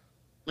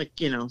 like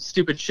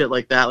stupid shit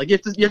like that. Like you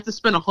have to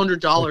spend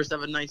 $100 to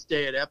have a nice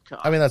day at Epcot.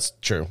 I mean that's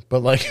true, but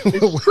like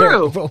it's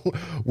true.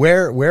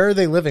 Where are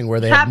they living? Where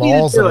they have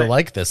malls that are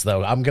like this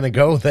though? I'm gonna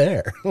go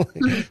there.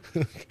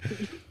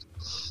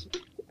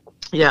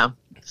 Yeah.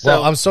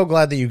 Well, I'm so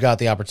glad that you got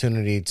the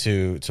opportunity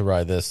to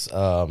ride this,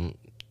 out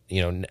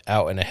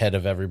and ahead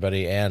of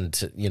everybody,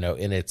 and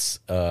in its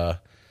alpha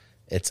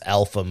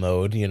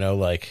mode,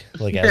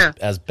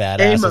 as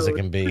badass as it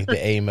can be, the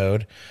A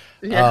mode.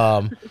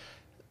 Yeah.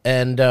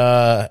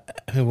 I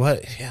mean,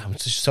 what? Yeah, I'm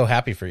just so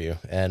happy for you.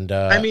 And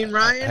Ryan,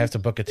 I have to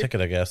book a ticket,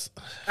 I guess.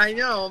 I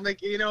know. I'm like,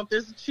 if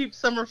there's a cheap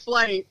summer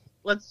flight,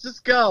 let's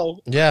just go.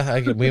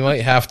 Yeah, we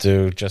might have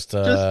to just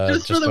for the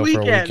go weekend.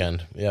 For a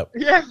weekend. Yep.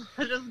 Yeah,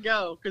 just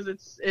go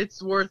because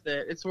it's worth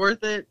it. It's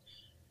worth it.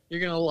 You're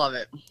gonna love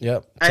it.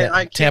 Yep.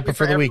 I Tampa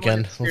for the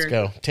weekend. Let's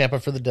go. Tampa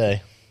for the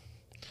day.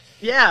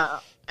 Yeah,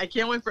 I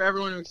can't wait for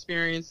everyone to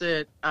experience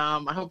it.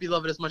 I hope you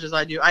love it as much as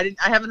I do. I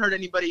haven't heard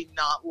anybody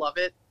not love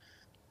it.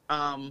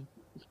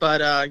 But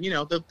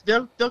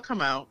they'll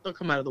come out. They'll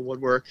come out of the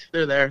woodwork.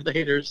 They're there. The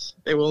haters.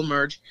 They will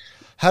emerge.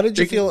 How did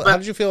you feel? How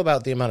did you feel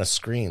about the amount of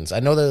screens?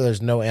 I know that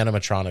there's no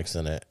animatronics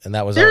in it, and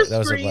that was a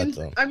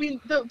letdown. I mean,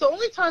 the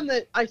only time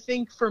that I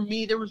think for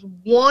me there was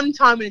one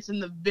time, and it's in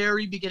the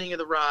very beginning of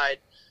the ride,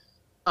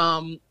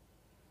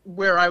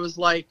 where I was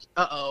like,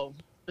 "Uh-oh,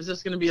 is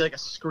this going to be like a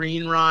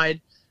screen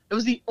ride?" It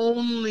was the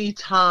only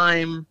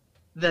time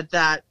that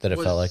it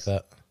felt like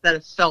that. That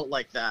it felt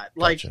like that,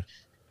 Gotcha. Like,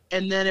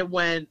 and then it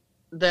went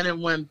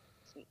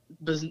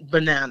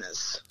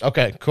bananas.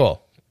 Okay,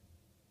 cool.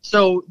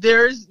 So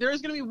there's going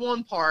to be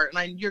one part,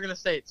 and you're going to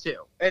say it too.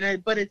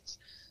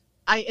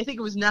 I think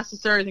it was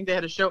necessary. I think they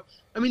had to show.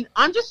 I mean,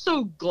 I'm just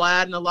so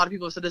glad, and a lot of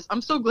people have said this.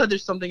 I'm so glad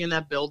there's something in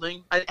that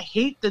building. I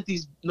hate that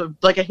these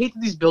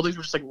buildings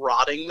were just like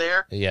rotting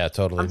there. Yeah,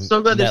 totally. I'm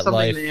so glad there's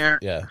something there.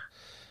 Yeah.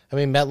 I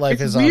mean, MetLife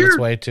It's is weird. on its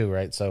way too,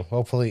 right? So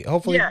hopefully,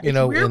 Yeah, you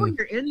know, it's weird when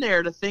you're in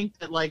there to think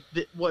that like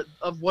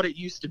what it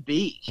used to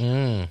be.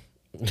 Mm.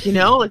 You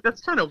know, like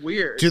that's kind of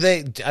weird. Do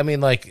they? I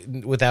mean, like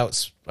without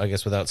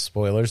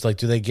spoilers, like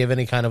do they give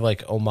any kind of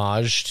like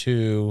homage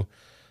to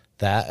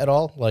that at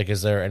all? Like,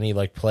 is there any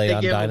like play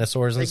on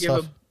dinosaurs and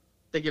stuff?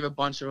 They give a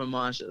bunch of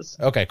homages.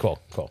 Okay, cool.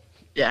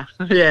 Yeah.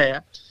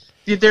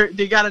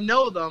 They got to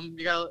know them.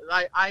 You got.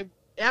 I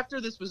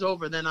after this was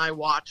over, then I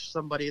watched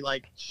somebody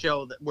like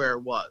show that where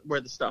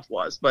the stuff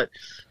was. But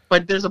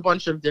there's a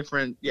bunch of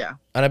different. Yeah.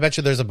 And I bet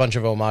you there's a bunch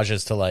of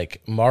homages to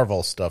like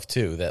Marvel stuff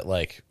too that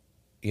like,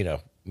 you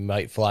know,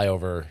 might fly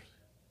over.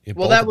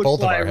 Well, that would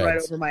fly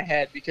right over my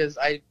head because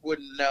I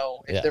wouldn't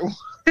know if there was.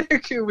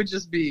 It would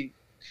just be.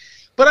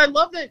 But I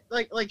love that.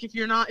 Like if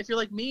you're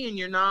like me and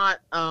you're not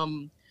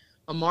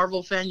a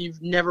Marvel fan,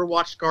 you've never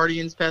watched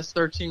Guardians past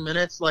 13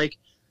 minutes, like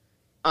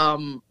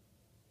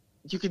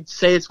you could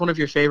say it's one of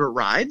your favorite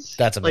rides.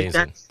 That's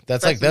amazing.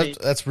 Like,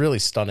 that's really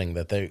stunning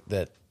that the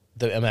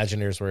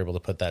Imagineers were able to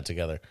put that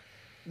together.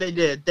 They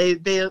did.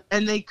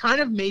 They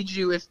kind of made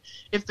you,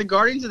 if the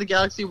Guardians of the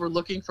Galaxy were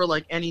looking for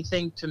like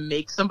anything to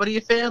make somebody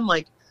a fan,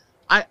 like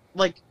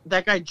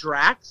that guy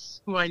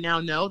Drax, who I now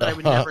know that I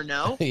would never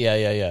know.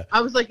 Yeah.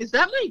 I was like, is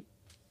that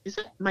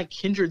my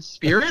kindred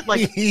spirit?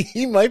 Like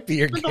he might be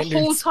your kindred the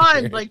whole time,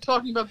 spirit. like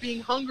talking about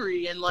being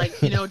hungry and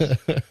like, you know,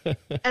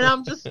 and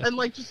I'm just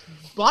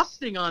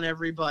busting on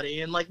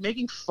everybody and like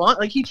making fun.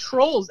 Like he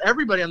trolls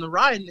everybody on the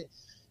ride. And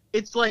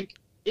it's like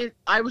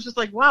I was just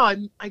like, wow,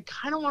 I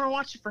kind of want to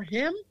watch it for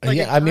him. Like,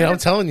 yeah, I mean, I'm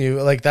telling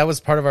you, like that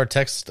was part of our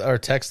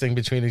texting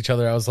between each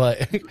other. I was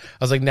like,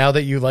 now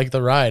that you like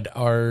the ride,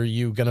 are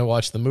you gonna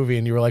watch the movie?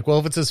 And you were like, well,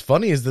 if it's as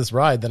funny as this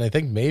ride, then I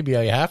think maybe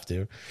I have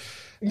to.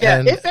 Yeah,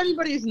 and if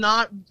anybody's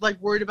not like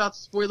worried about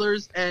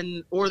spoilers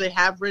or they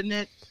have ridden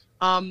it,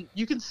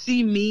 you can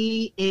see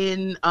me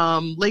in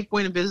Lake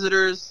Buena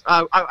Visitors.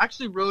 I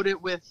actually rode it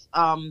with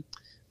the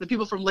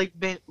people from Lake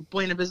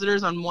Buena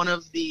Visitors on one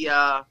of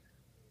the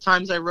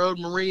times I rode.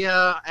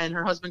 Maria and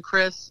her husband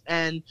Chris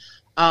and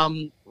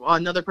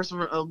another person,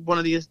 one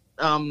of these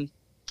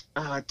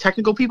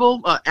technical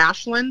people,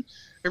 Ashlyn.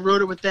 I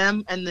rode it with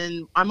them, and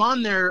then I'm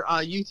on their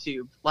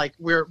YouTube. Like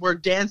we're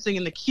dancing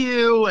in the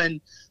queue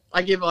and.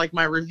 I give like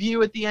my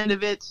review at the end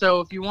of it. So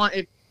if you want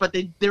it, but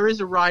there is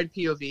a ride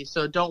POV.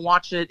 So don't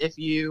watch it if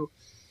you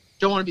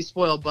don't want to be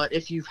spoiled. But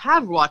if you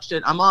have watched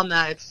it, I'm on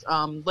that. It's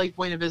Lake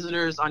Buena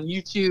Visitors on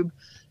YouTube.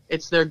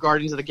 It's their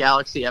Guardians of the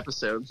Galaxy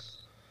episode.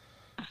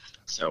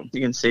 So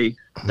you can see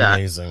that.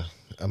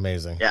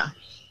 Amazing. Yeah.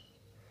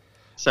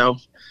 So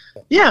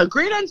yeah,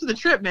 great end to the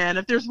trip, man.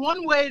 If there's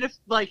one way to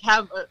like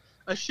have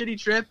a shitty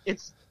trip,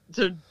 it's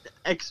to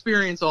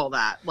experience all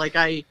that. Like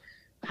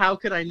how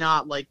could I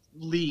not like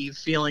leave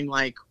feeling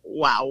like,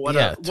 wow,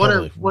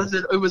 totally. Was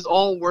it? It was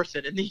all worth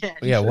it in the end.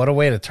 Yeah, what a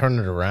way to turn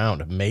it around.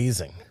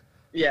 Amazing.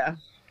 Yeah.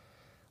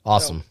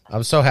 Awesome. So.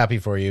 I'm so happy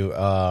for you.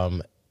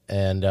 And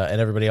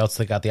everybody else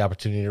that got the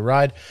opportunity to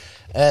ride.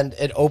 And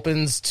it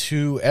opens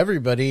to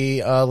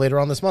everybody later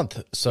on this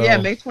month. So yeah,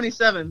 May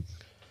 27th.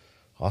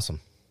 Awesome.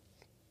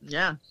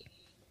 Yeah.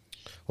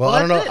 Well,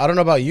 I don't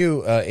know about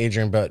you,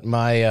 Adrian, but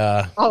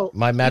my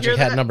my Magic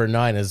Hat number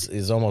 9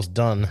 is almost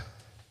done.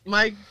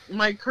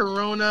 My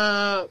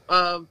Corona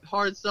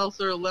hard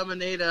seltzer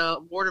lemonade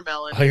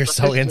watermelon. Oh, you're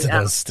so into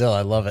those still.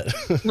 I love it.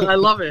 I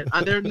love it.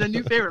 They're the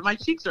new favorite. My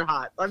cheeks are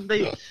hot.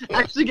 They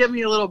actually give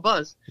me a little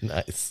buzz.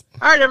 Nice.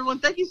 All right, everyone.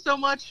 Thank you so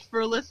much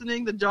for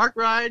listening. The Dark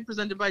Ride,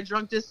 presented by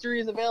Drunk Distillery,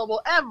 is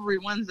available every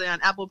Wednesday on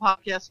Apple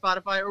Podcasts,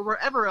 Spotify, or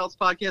wherever else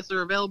podcasts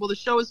are available. The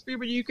show is free,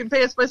 but you can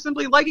pay us by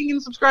simply liking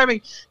and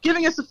subscribing,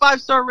 giving us a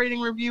 5-star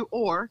rating review,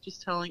 or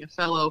just telling a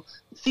fellow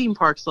theme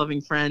parks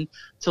loving friend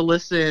to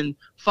listen.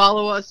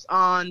 Follow us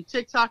on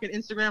TikTok and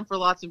Instagram for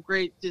lots of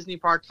great Disney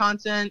park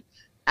content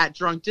at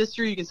Drunk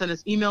Distillery. You can send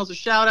us emails or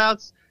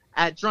shout-outs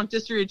at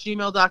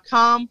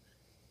drunkdistillery@gmail.com.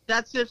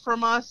 That's it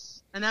from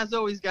us. And as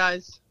always,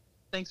 guys,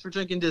 thanks for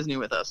drinking Disney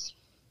with us.